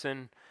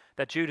comparison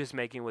that Jude is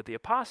making with the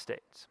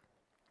apostates?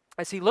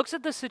 As he looks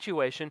at the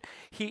situation,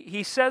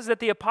 he says that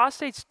the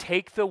apostates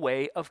take the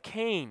way of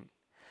Cain.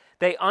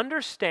 They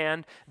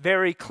understand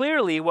very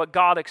clearly what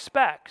God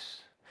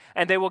expects,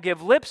 and they will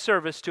give lip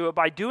service to it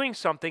by doing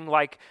something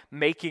like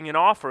making an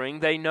offering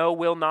they know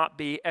will not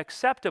be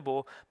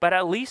acceptable, but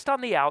at least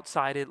on the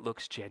outside it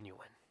looks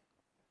genuine.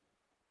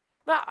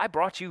 I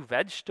brought you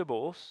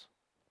vegetables.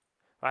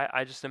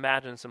 I just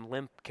imagine some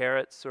limp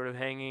carrots sort of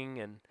hanging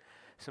and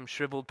some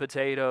shriveled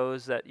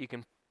potatoes that you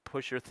can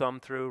push your thumb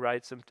through,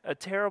 right? A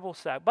terrible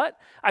sack. But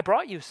I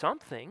brought you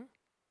something,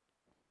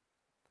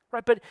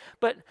 right?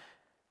 But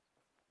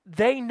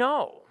they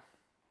know.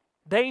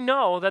 They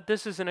know that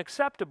this isn't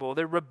acceptable.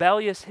 They're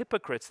rebellious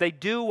hypocrites. They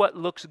do what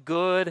looks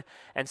good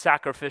and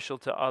sacrificial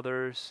to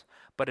others,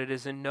 but it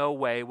is in no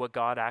way what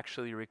God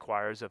actually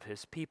requires of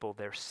his people.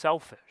 They're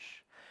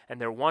selfish,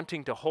 and they're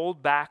wanting to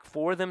hold back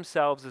for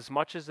themselves as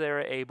much as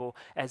they're able,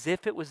 as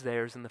if it was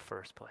theirs in the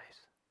first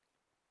place.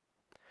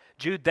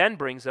 Jude then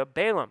brings up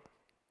Balaam,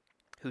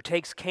 who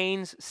takes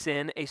Cain's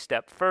sin a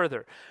step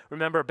further.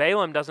 Remember,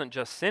 Balaam doesn't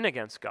just sin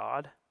against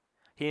God.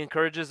 He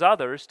encourages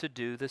others to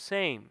do the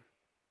same.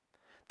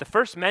 The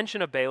first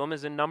mention of Balaam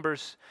is in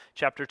Numbers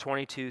chapter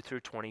 22 through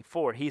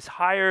 24. He's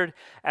hired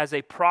as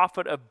a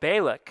prophet of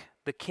Balak,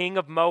 the king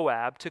of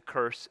Moab, to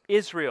curse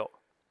Israel.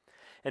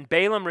 And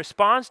Balaam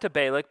responds to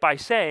Balak by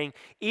saying,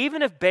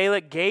 "Even if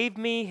Balak gave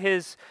me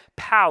his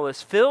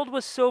palace filled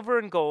with silver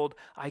and gold,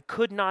 I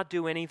could not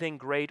do anything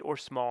great or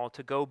small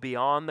to go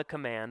beyond the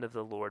command of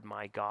the Lord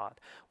my God."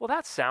 Well,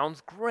 that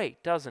sounds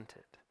great, doesn't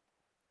it?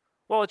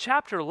 Well, a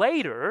chapter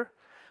later,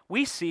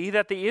 we see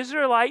that the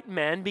Israelite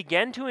men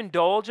began to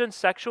indulge in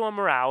sexual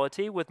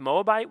immorality with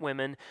Moabite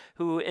women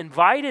who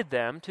invited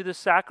them to the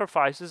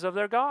sacrifices of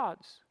their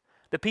gods.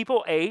 The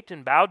people ate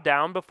and bowed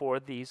down before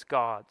these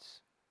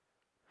gods.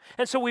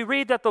 And so we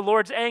read that the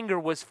Lord's anger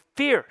was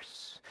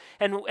fierce.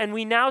 And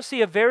we now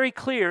see a very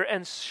clear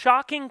and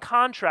shocking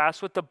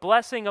contrast with the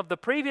blessing of the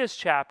previous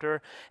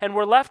chapter, and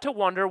we're left to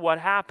wonder what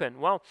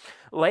happened. Well,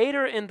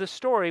 later in the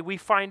story, we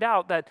find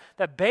out that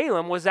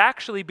Balaam was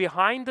actually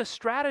behind the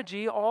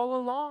strategy all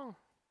along.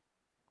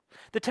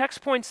 The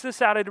text points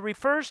this out. It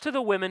refers to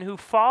the women who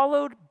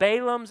followed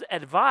Balaam's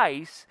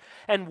advice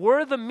and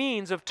were the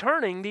means of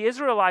turning the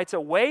Israelites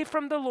away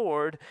from the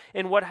Lord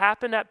in what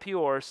happened at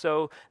Peor,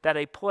 so that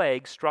a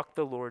plague struck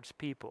the Lord's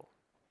people.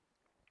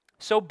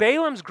 So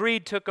Balaam's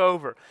greed took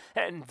over,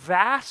 and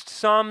vast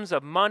sums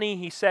of money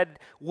he said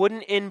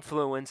wouldn't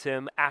influence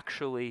him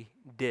actually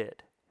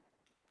did.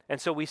 And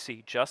so we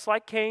see, just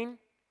like Cain,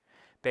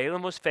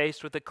 Balaam was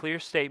faced with a clear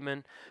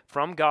statement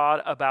from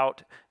God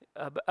about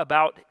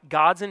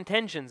God's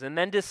intentions, and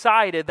then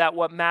decided that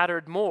what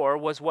mattered more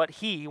was what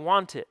he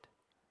wanted.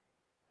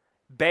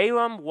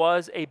 Balaam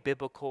was a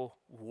biblical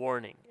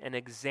warning, an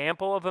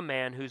example of a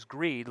man whose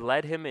greed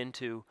led him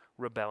into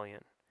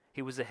rebellion.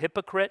 He was a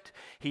hypocrite.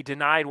 He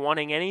denied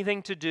wanting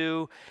anything to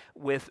do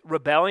with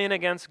rebellion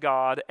against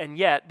God, and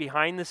yet,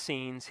 behind the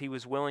scenes, he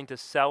was willing to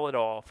sell it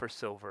all for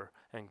silver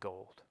and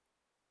gold.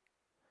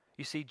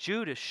 You see,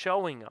 Jude is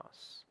showing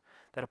us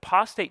that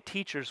apostate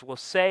teachers will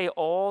say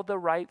all the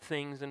right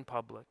things in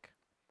public.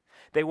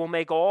 They will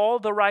make all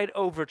the right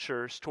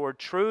overtures toward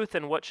truth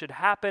and what should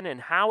happen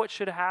and how it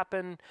should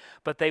happen,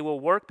 but they will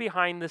work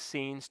behind the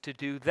scenes to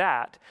do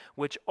that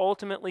which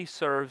ultimately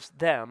serves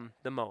them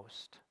the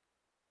most.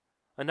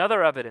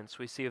 Another evidence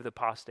we see of the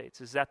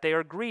apostates is that they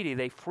are greedy.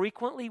 They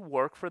frequently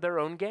work for their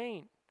own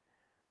gain.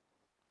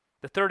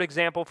 The third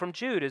example from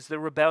Jude is the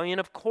rebellion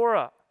of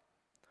Korah.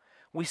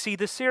 We see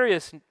the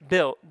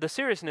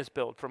seriousness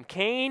build from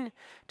Cain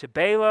to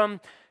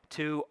Balaam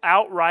to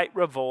outright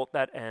revolt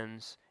that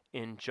ends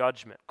in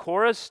judgment.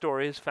 Korah's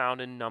story is found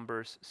in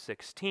Numbers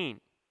 16.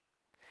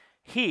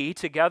 He,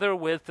 together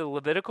with the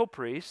Levitical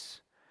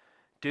priests,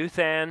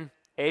 Dathan,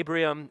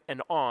 Abiram,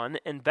 and On,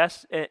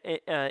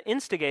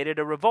 instigated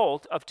a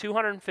revolt of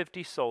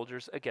 250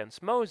 soldiers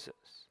against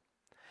Moses.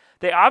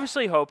 They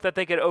obviously hoped that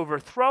they could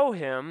overthrow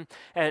him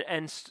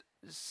and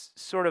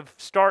sort of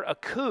start a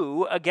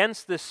coup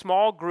against this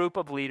small group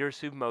of leaders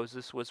who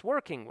Moses was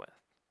working with.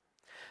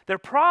 Their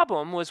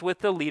problem was with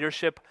the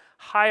leadership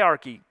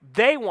hierarchy.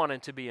 They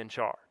wanted to be in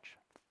charge.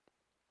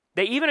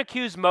 They even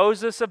accused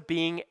Moses of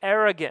being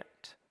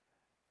arrogant.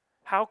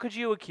 How could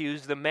you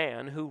accuse the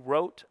man who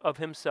wrote of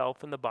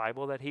himself in the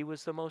Bible that he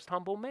was the most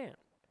humble man?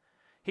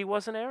 He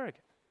wasn't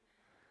arrogant.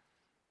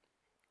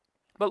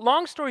 But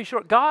long story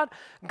short, God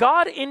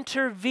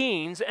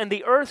intervenes and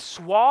the earth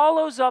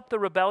swallows up the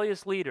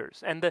rebellious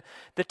leaders. And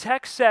the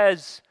text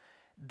says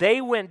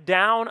they went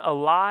down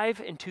alive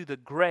into the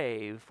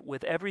grave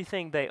with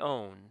everything they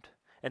owned,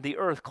 and the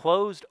earth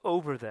closed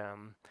over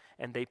them,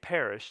 and they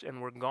perished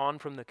and were gone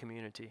from the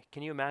community.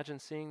 Can you imagine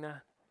seeing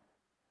that?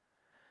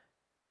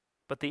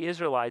 But the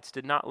Israelites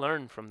did not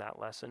learn from that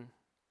lesson.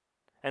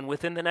 And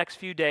within the next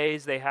few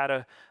days, they had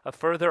a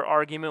further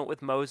argument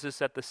with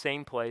Moses at the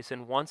same place.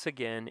 And once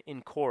again,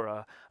 in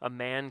Korah, a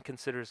man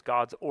considers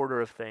God's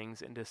order of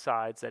things and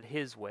decides that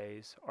his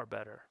ways are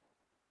better.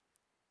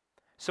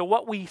 So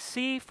what we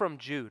see from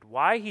Jude,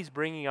 why he's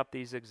bringing up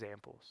these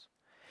examples,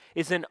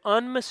 is an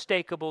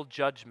unmistakable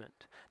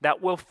judgment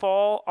that will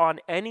fall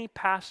on any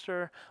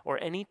pastor or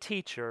any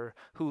teacher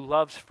who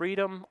loves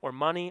freedom or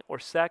money or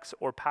sex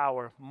or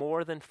power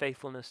more than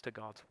faithfulness to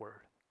God's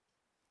word.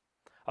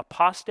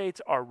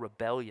 Apostates are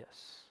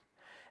rebellious,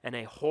 and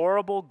a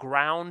horrible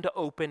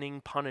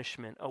ground-opening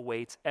punishment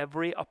awaits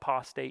every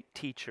apostate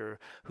teacher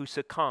who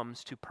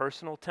succumbs to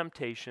personal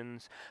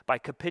temptations by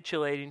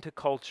capitulating to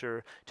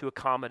culture to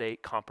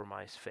accommodate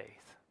compromised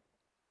faith.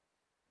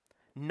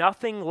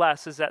 Nothing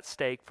less is at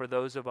stake for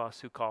those of us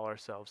who call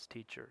ourselves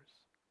teachers.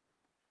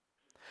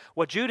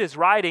 What Jude is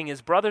writing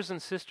is, brothers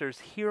and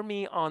sisters, hear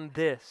me on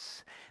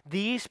this.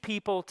 These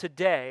people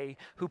today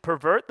who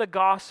pervert the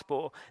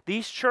gospel,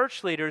 these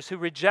church leaders who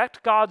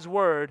reject God's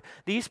word,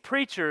 these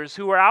preachers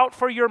who are out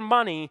for your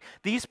money,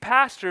 these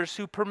pastors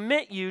who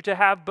permit you to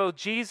have both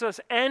Jesus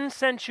and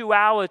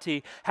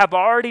sensuality have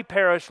already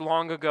perished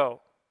long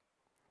ago.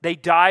 They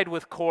died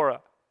with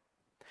Korah.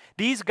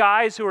 These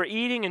guys who are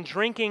eating and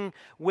drinking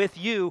with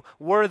you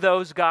were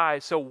those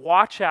guys. So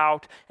watch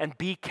out and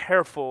be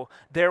careful.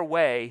 Their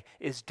way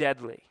is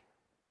deadly.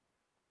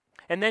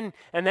 And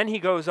then he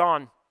goes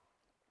on,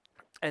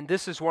 and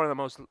this is one of the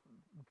most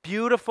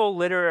beautiful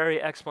literary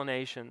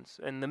explanations.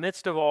 In the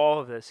midst of all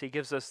of this, he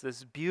gives us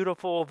this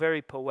beautiful,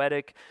 very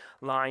poetic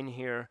line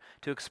here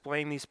to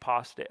explain these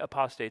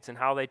apostates and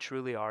how they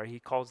truly are. He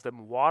calls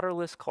them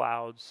waterless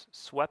clouds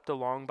swept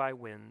along by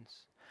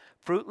winds.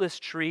 Fruitless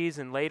trees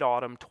in late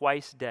autumn,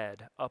 twice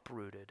dead,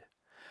 uprooted.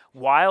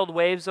 Wild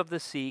waves of the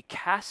sea,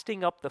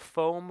 casting up the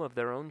foam of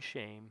their own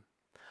shame.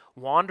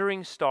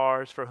 Wandering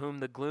stars for whom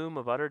the gloom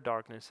of utter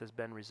darkness has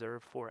been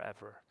reserved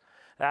forever.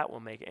 That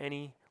will make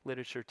any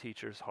literature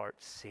teacher's heart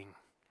sing.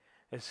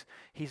 It's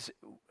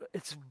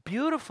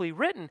beautifully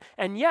written,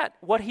 and yet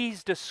what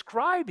he's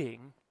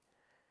describing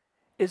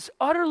is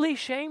utterly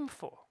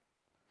shameful.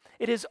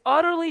 It is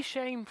utterly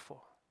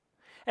shameful.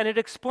 And it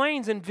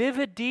explains in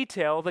vivid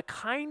detail the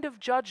kind of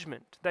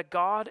judgment that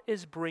God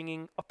is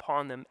bringing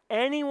upon them.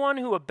 Anyone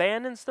who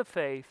abandons the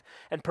faith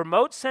and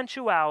promotes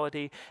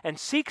sensuality and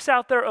seeks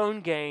out their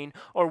own gain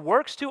or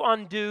works to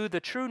undo the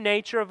true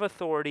nature of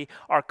authority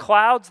are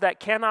clouds that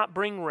cannot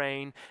bring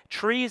rain,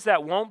 trees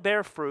that won't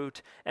bear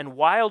fruit, and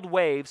wild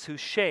waves whose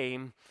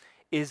shame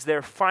is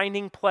their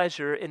finding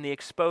pleasure in the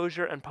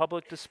exposure and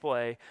public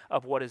display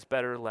of what is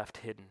better left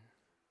hidden.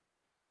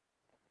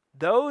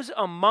 Those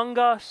among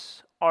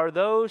us are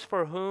those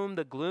for whom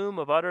the gloom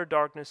of utter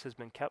darkness has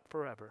been kept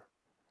forever.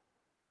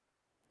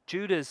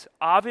 Jude is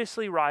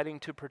obviously writing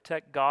to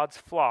protect God's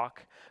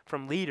flock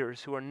from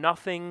leaders who are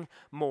nothing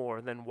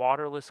more than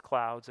waterless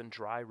clouds and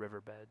dry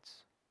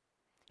riverbeds.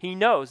 He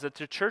knows that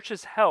the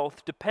church's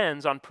health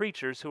depends on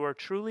preachers who are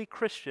truly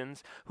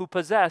Christians who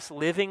possess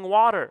living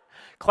water,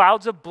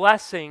 clouds of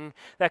blessing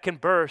that can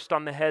burst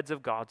on the heads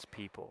of God's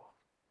people.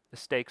 The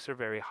stakes are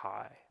very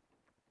high.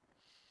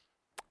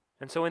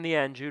 And so in the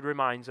end, Jude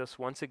reminds us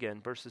once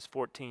again, verses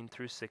 14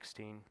 through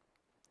 16,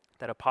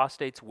 that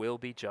apostates will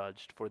be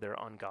judged for their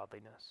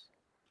ungodliness.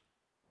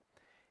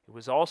 It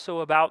was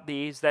also about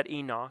these that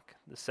Enoch,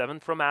 the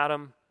seventh from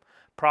Adam,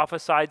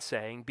 prophesied,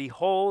 saying,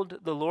 Behold,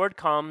 the Lord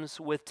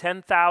comes with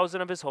 10,000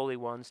 of his holy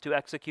ones to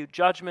execute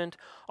judgment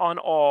on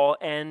all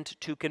and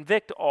to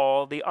convict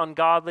all the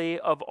ungodly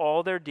of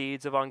all their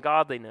deeds of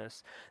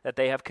ungodliness that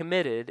they have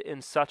committed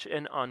in such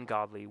an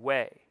ungodly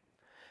way,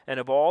 and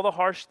of all the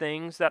harsh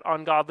things that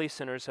ungodly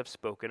sinners have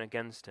spoken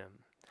against him.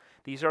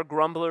 These are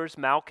grumblers,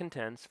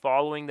 malcontents,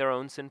 following their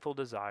own sinful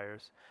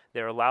desires. They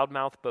are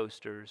loudmouth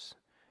boasters,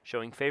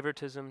 showing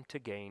favoritism to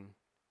gain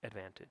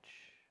advantage.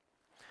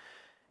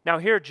 Now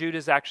here Jude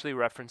is actually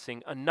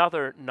referencing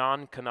another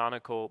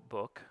non-canonical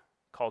book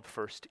called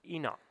 1st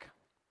Enoch.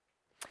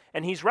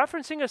 And he's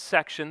referencing a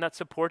section that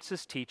supports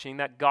his teaching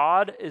that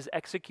God is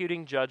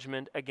executing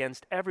judgment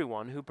against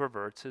everyone who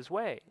perverts his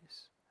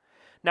ways.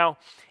 Now,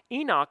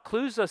 Enoch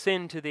clues us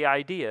into the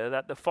idea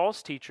that the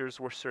false teachers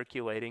were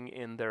circulating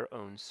in their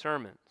own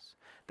sermons,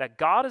 that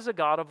God is a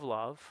God of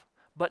love,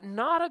 but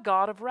not a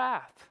God of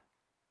wrath,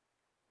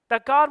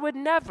 that God would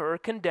never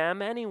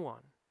condemn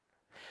anyone,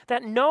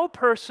 that no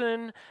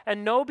person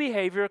and no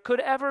behavior could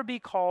ever be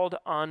called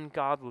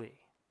ungodly,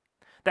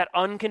 that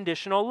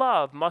unconditional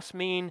love must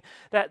mean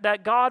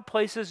that God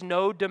places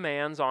no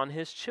demands on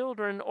his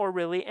children or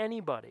really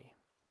anybody,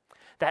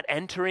 that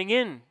entering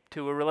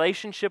into a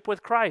relationship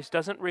with Christ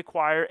doesn't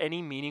require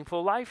any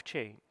meaningful life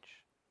change.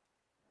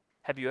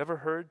 Have you ever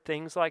heard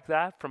things like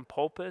that from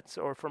pulpits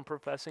or from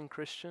professing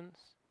Christians?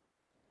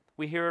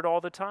 We hear it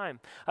all the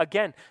time.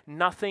 Again,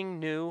 nothing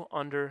new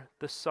under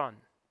the sun.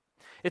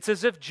 It's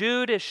as if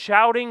Jude is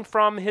shouting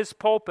from his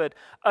pulpit,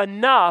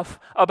 enough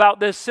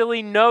about this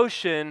silly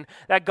notion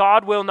that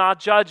God will not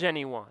judge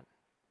anyone.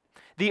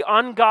 The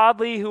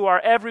ungodly who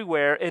are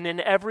everywhere and in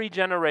every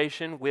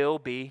generation will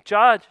be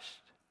judged.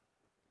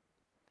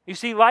 You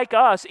see, like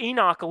us,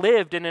 Enoch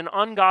lived in an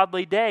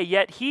ungodly day,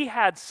 yet he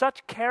had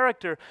such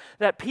character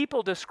that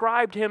people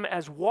described him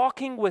as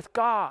walking with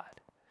God.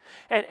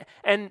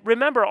 And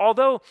remember,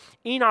 although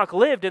Enoch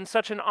lived in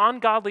such an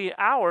ungodly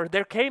hour,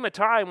 there came a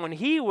time when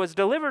he was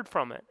delivered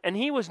from it, and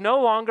he was no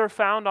longer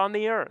found on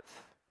the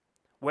earth.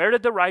 Where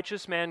did the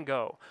righteous man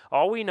go?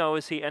 All we know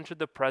is he entered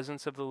the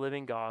presence of the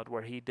living God,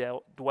 where he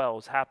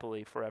dwells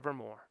happily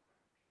forevermore.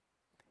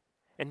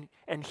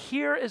 And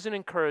here is an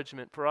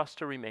encouragement for us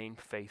to remain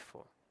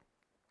faithful.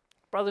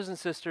 Brothers and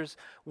sisters,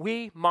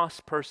 we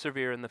must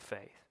persevere in the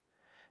faith,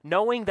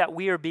 knowing that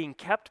we are being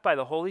kept by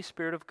the Holy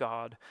Spirit of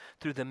God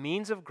through the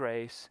means of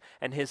grace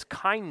and His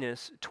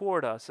kindness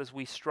toward us as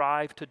we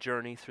strive to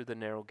journey through the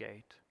narrow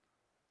gate.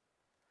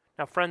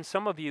 Now, friends,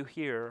 some of you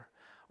here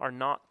are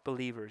not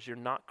believers. You're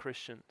not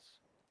Christians.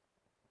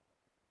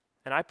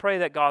 And I pray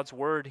that God's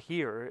word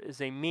here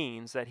is a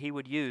means that He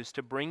would use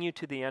to bring you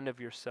to the end of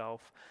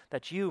yourself,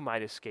 that you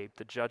might escape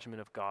the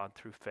judgment of God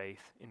through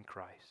faith in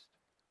Christ.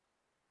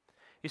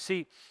 You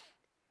see,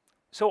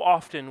 so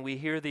often we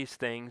hear these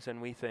things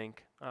and we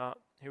think,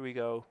 here we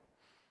go,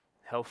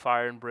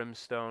 hellfire and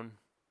brimstone,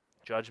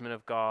 judgment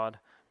of God,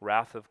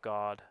 wrath of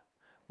God.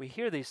 We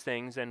hear these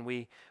things and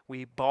we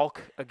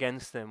balk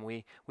against them.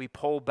 We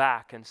pull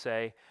back and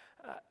say,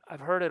 I've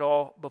heard it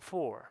all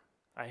before.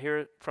 I hear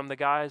it from the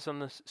guys on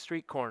the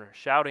street corner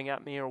shouting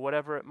at me or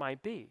whatever it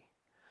might be.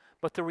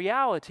 But the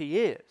reality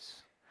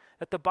is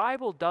that the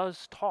Bible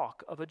does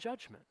talk of a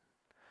judgment.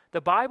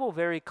 The Bible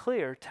very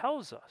clear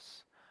tells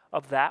us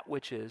of that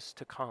which is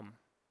to come.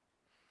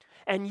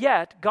 And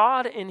yet,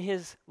 God in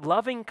His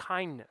loving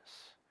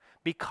kindness,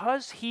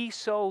 because He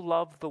so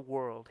loved the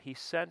world, He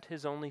sent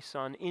His only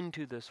Son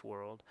into this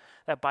world,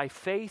 that by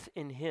faith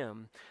in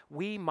Him,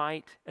 we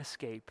might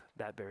escape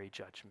that very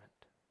judgment.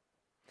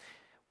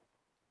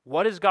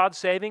 What is God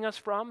saving us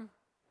from?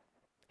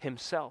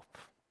 Himself.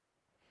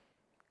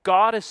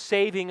 God is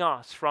saving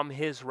us from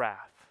His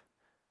wrath.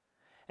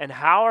 And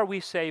how are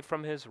we saved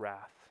from His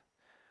wrath?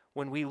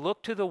 When we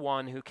look to the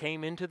one who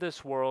came into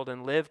this world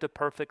and lived a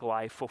perfect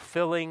life,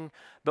 fulfilling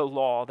the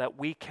law that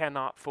we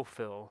cannot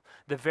fulfill,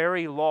 the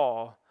very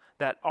law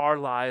that our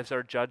lives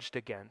are judged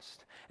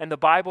against. And the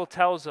Bible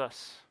tells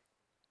us,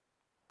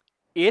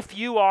 if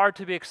you are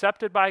to be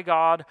accepted by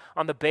God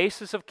on the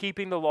basis of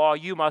keeping the law,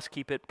 you must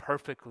keep it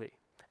perfectly.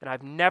 And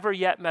I've never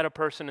yet met a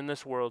person in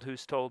this world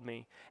who's told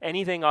me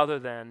anything other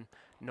than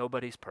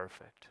nobody's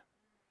perfect.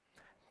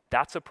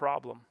 That's a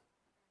problem.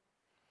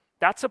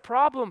 That's a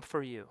problem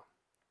for you.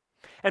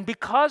 And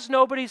because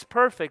nobody's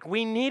perfect,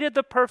 we needed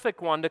the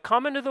perfect one to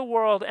come into the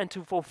world and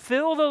to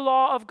fulfill the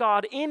law of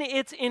God in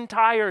its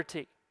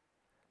entirety.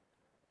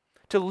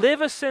 To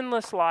live a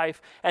sinless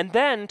life and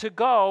then to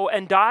go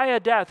and die a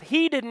death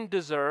He didn't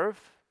deserve,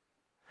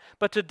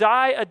 but to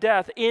die a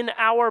death in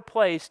our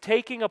place,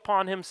 taking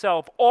upon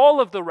Himself all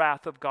of the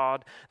wrath of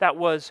God that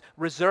was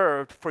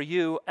reserved for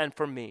you and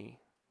for me.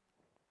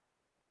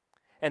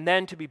 And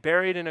then to be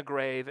buried in a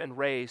grave and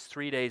raised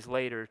 3 days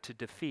later to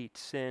defeat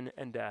sin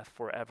and death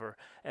forever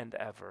and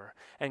ever.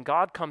 And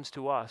God comes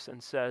to us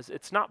and says,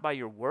 it's not by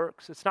your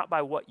works, it's not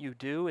by what you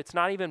do, it's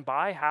not even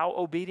by how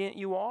obedient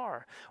you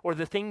are, or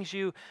the things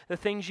you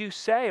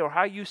say, or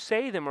how you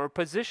say them, or a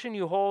position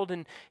you hold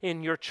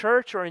in your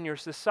church or in your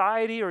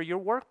society or your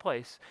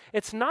workplace.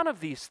 It's none of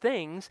these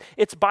things.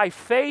 It's by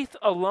faith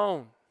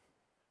alone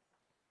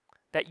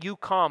that you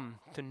come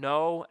to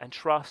know and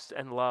trust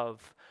and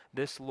love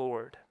this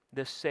Lord,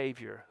 this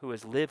Savior who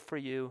has lived for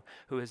you,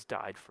 who has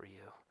died for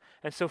you.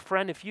 And so,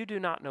 friend, if you do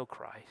not know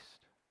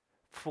Christ,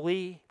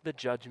 flee the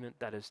judgment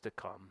that is to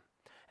come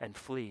and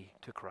flee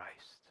to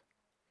Christ.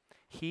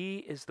 He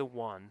is the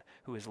one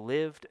who has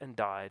lived and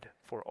died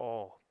for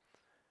all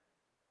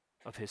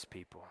of His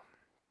people.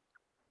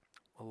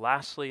 Well,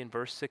 lastly, in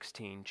verse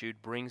 16,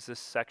 Jude brings this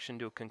section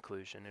to a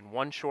conclusion. In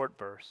one short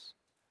verse,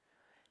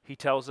 he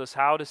tells us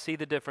how to see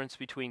the difference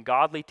between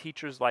godly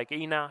teachers like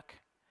Enoch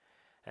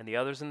and the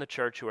others in the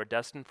church who are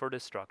destined for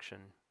destruction.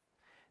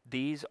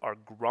 These are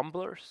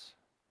grumblers,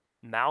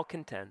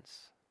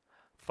 malcontents,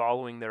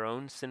 following their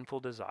own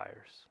sinful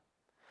desires.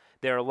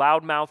 They are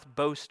loudmouthed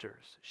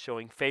boasters,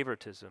 showing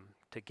favoritism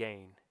to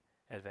gain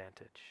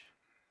advantage.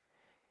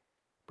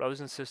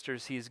 Brothers and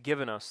sisters, He has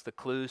given us the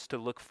clues to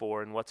look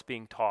for in what's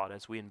being taught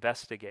as we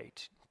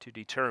investigate to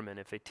determine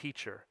if a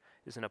teacher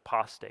is an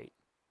apostate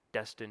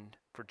destined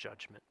for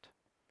judgment.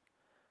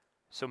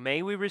 So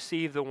may we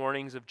receive the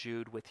warnings of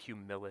Jude with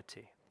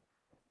humility.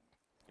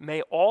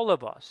 May all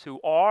of us who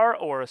are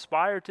or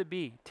aspire to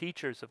be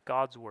teachers of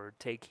God's word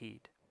take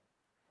heed.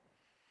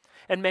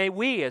 And may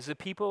we as a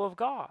people of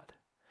God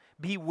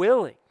be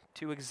willing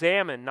to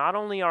examine not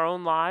only our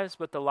own lives,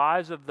 but the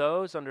lives of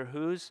those under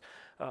whose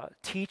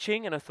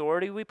teaching and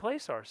authority we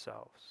place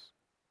ourselves.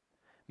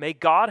 May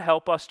God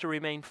help us to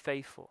remain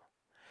faithful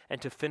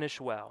and to finish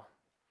well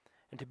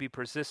and to be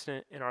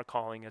persistent in our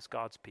calling as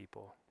God's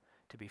people,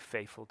 to be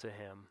faithful to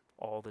Him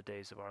all the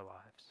days of our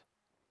lives.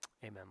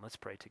 Amen. Let's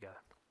pray together.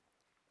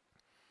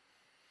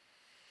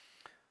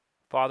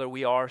 Father,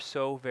 we are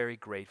so very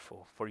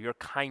grateful for your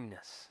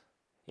kindness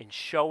in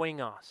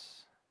showing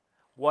us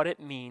what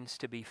it means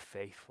to be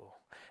faithful,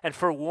 and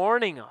for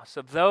warning us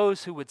of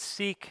those who would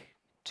seek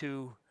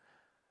to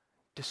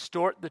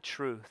distort the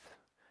truth,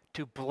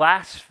 to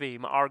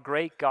blaspheme our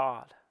great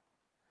God,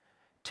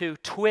 to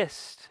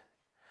twist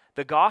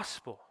the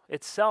gospel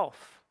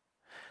itself,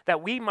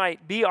 that we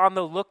might be on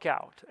the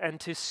lookout and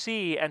to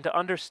see and to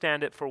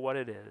understand it for what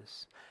it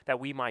is, that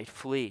we might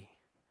flee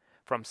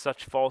from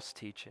such false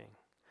teaching,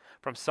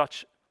 from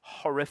such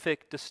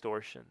horrific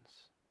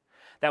distortions,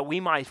 that we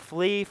might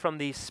flee from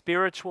these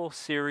spiritual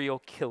serial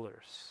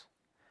killers,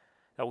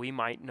 that we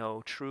might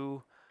know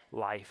true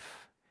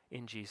life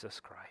in Jesus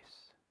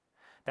Christ,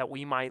 that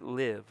we might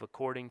live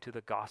according to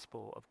the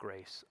gospel of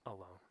grace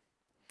alone.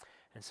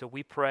 And so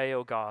we pray,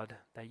 O God,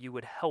 that you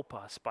would help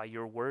us by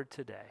your word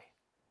today,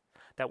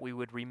 that we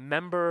would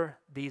remember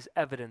these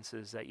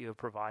evidences that you have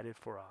provided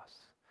for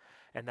us,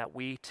 and that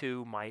we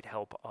too might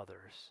help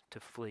others to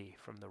flee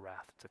from the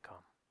wrath to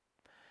come.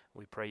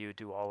 We pray you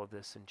do all of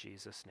this in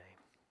Jesus' name.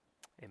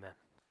 Amen.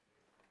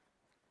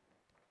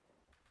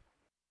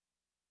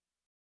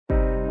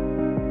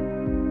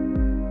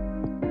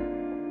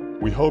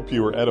 We hope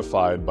you were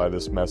edified by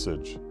this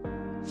message.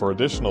 For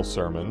additional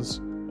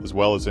sermons, as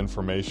well as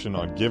information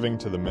on giving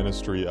to the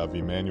ministry of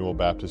Emmanuel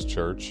Baptist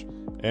Church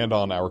and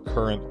on our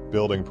current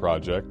building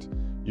project,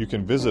 you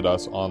can visit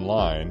us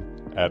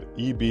online at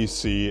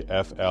ebcfl.org.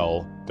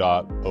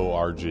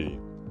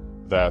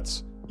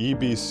 That's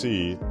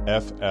ebcfl.org.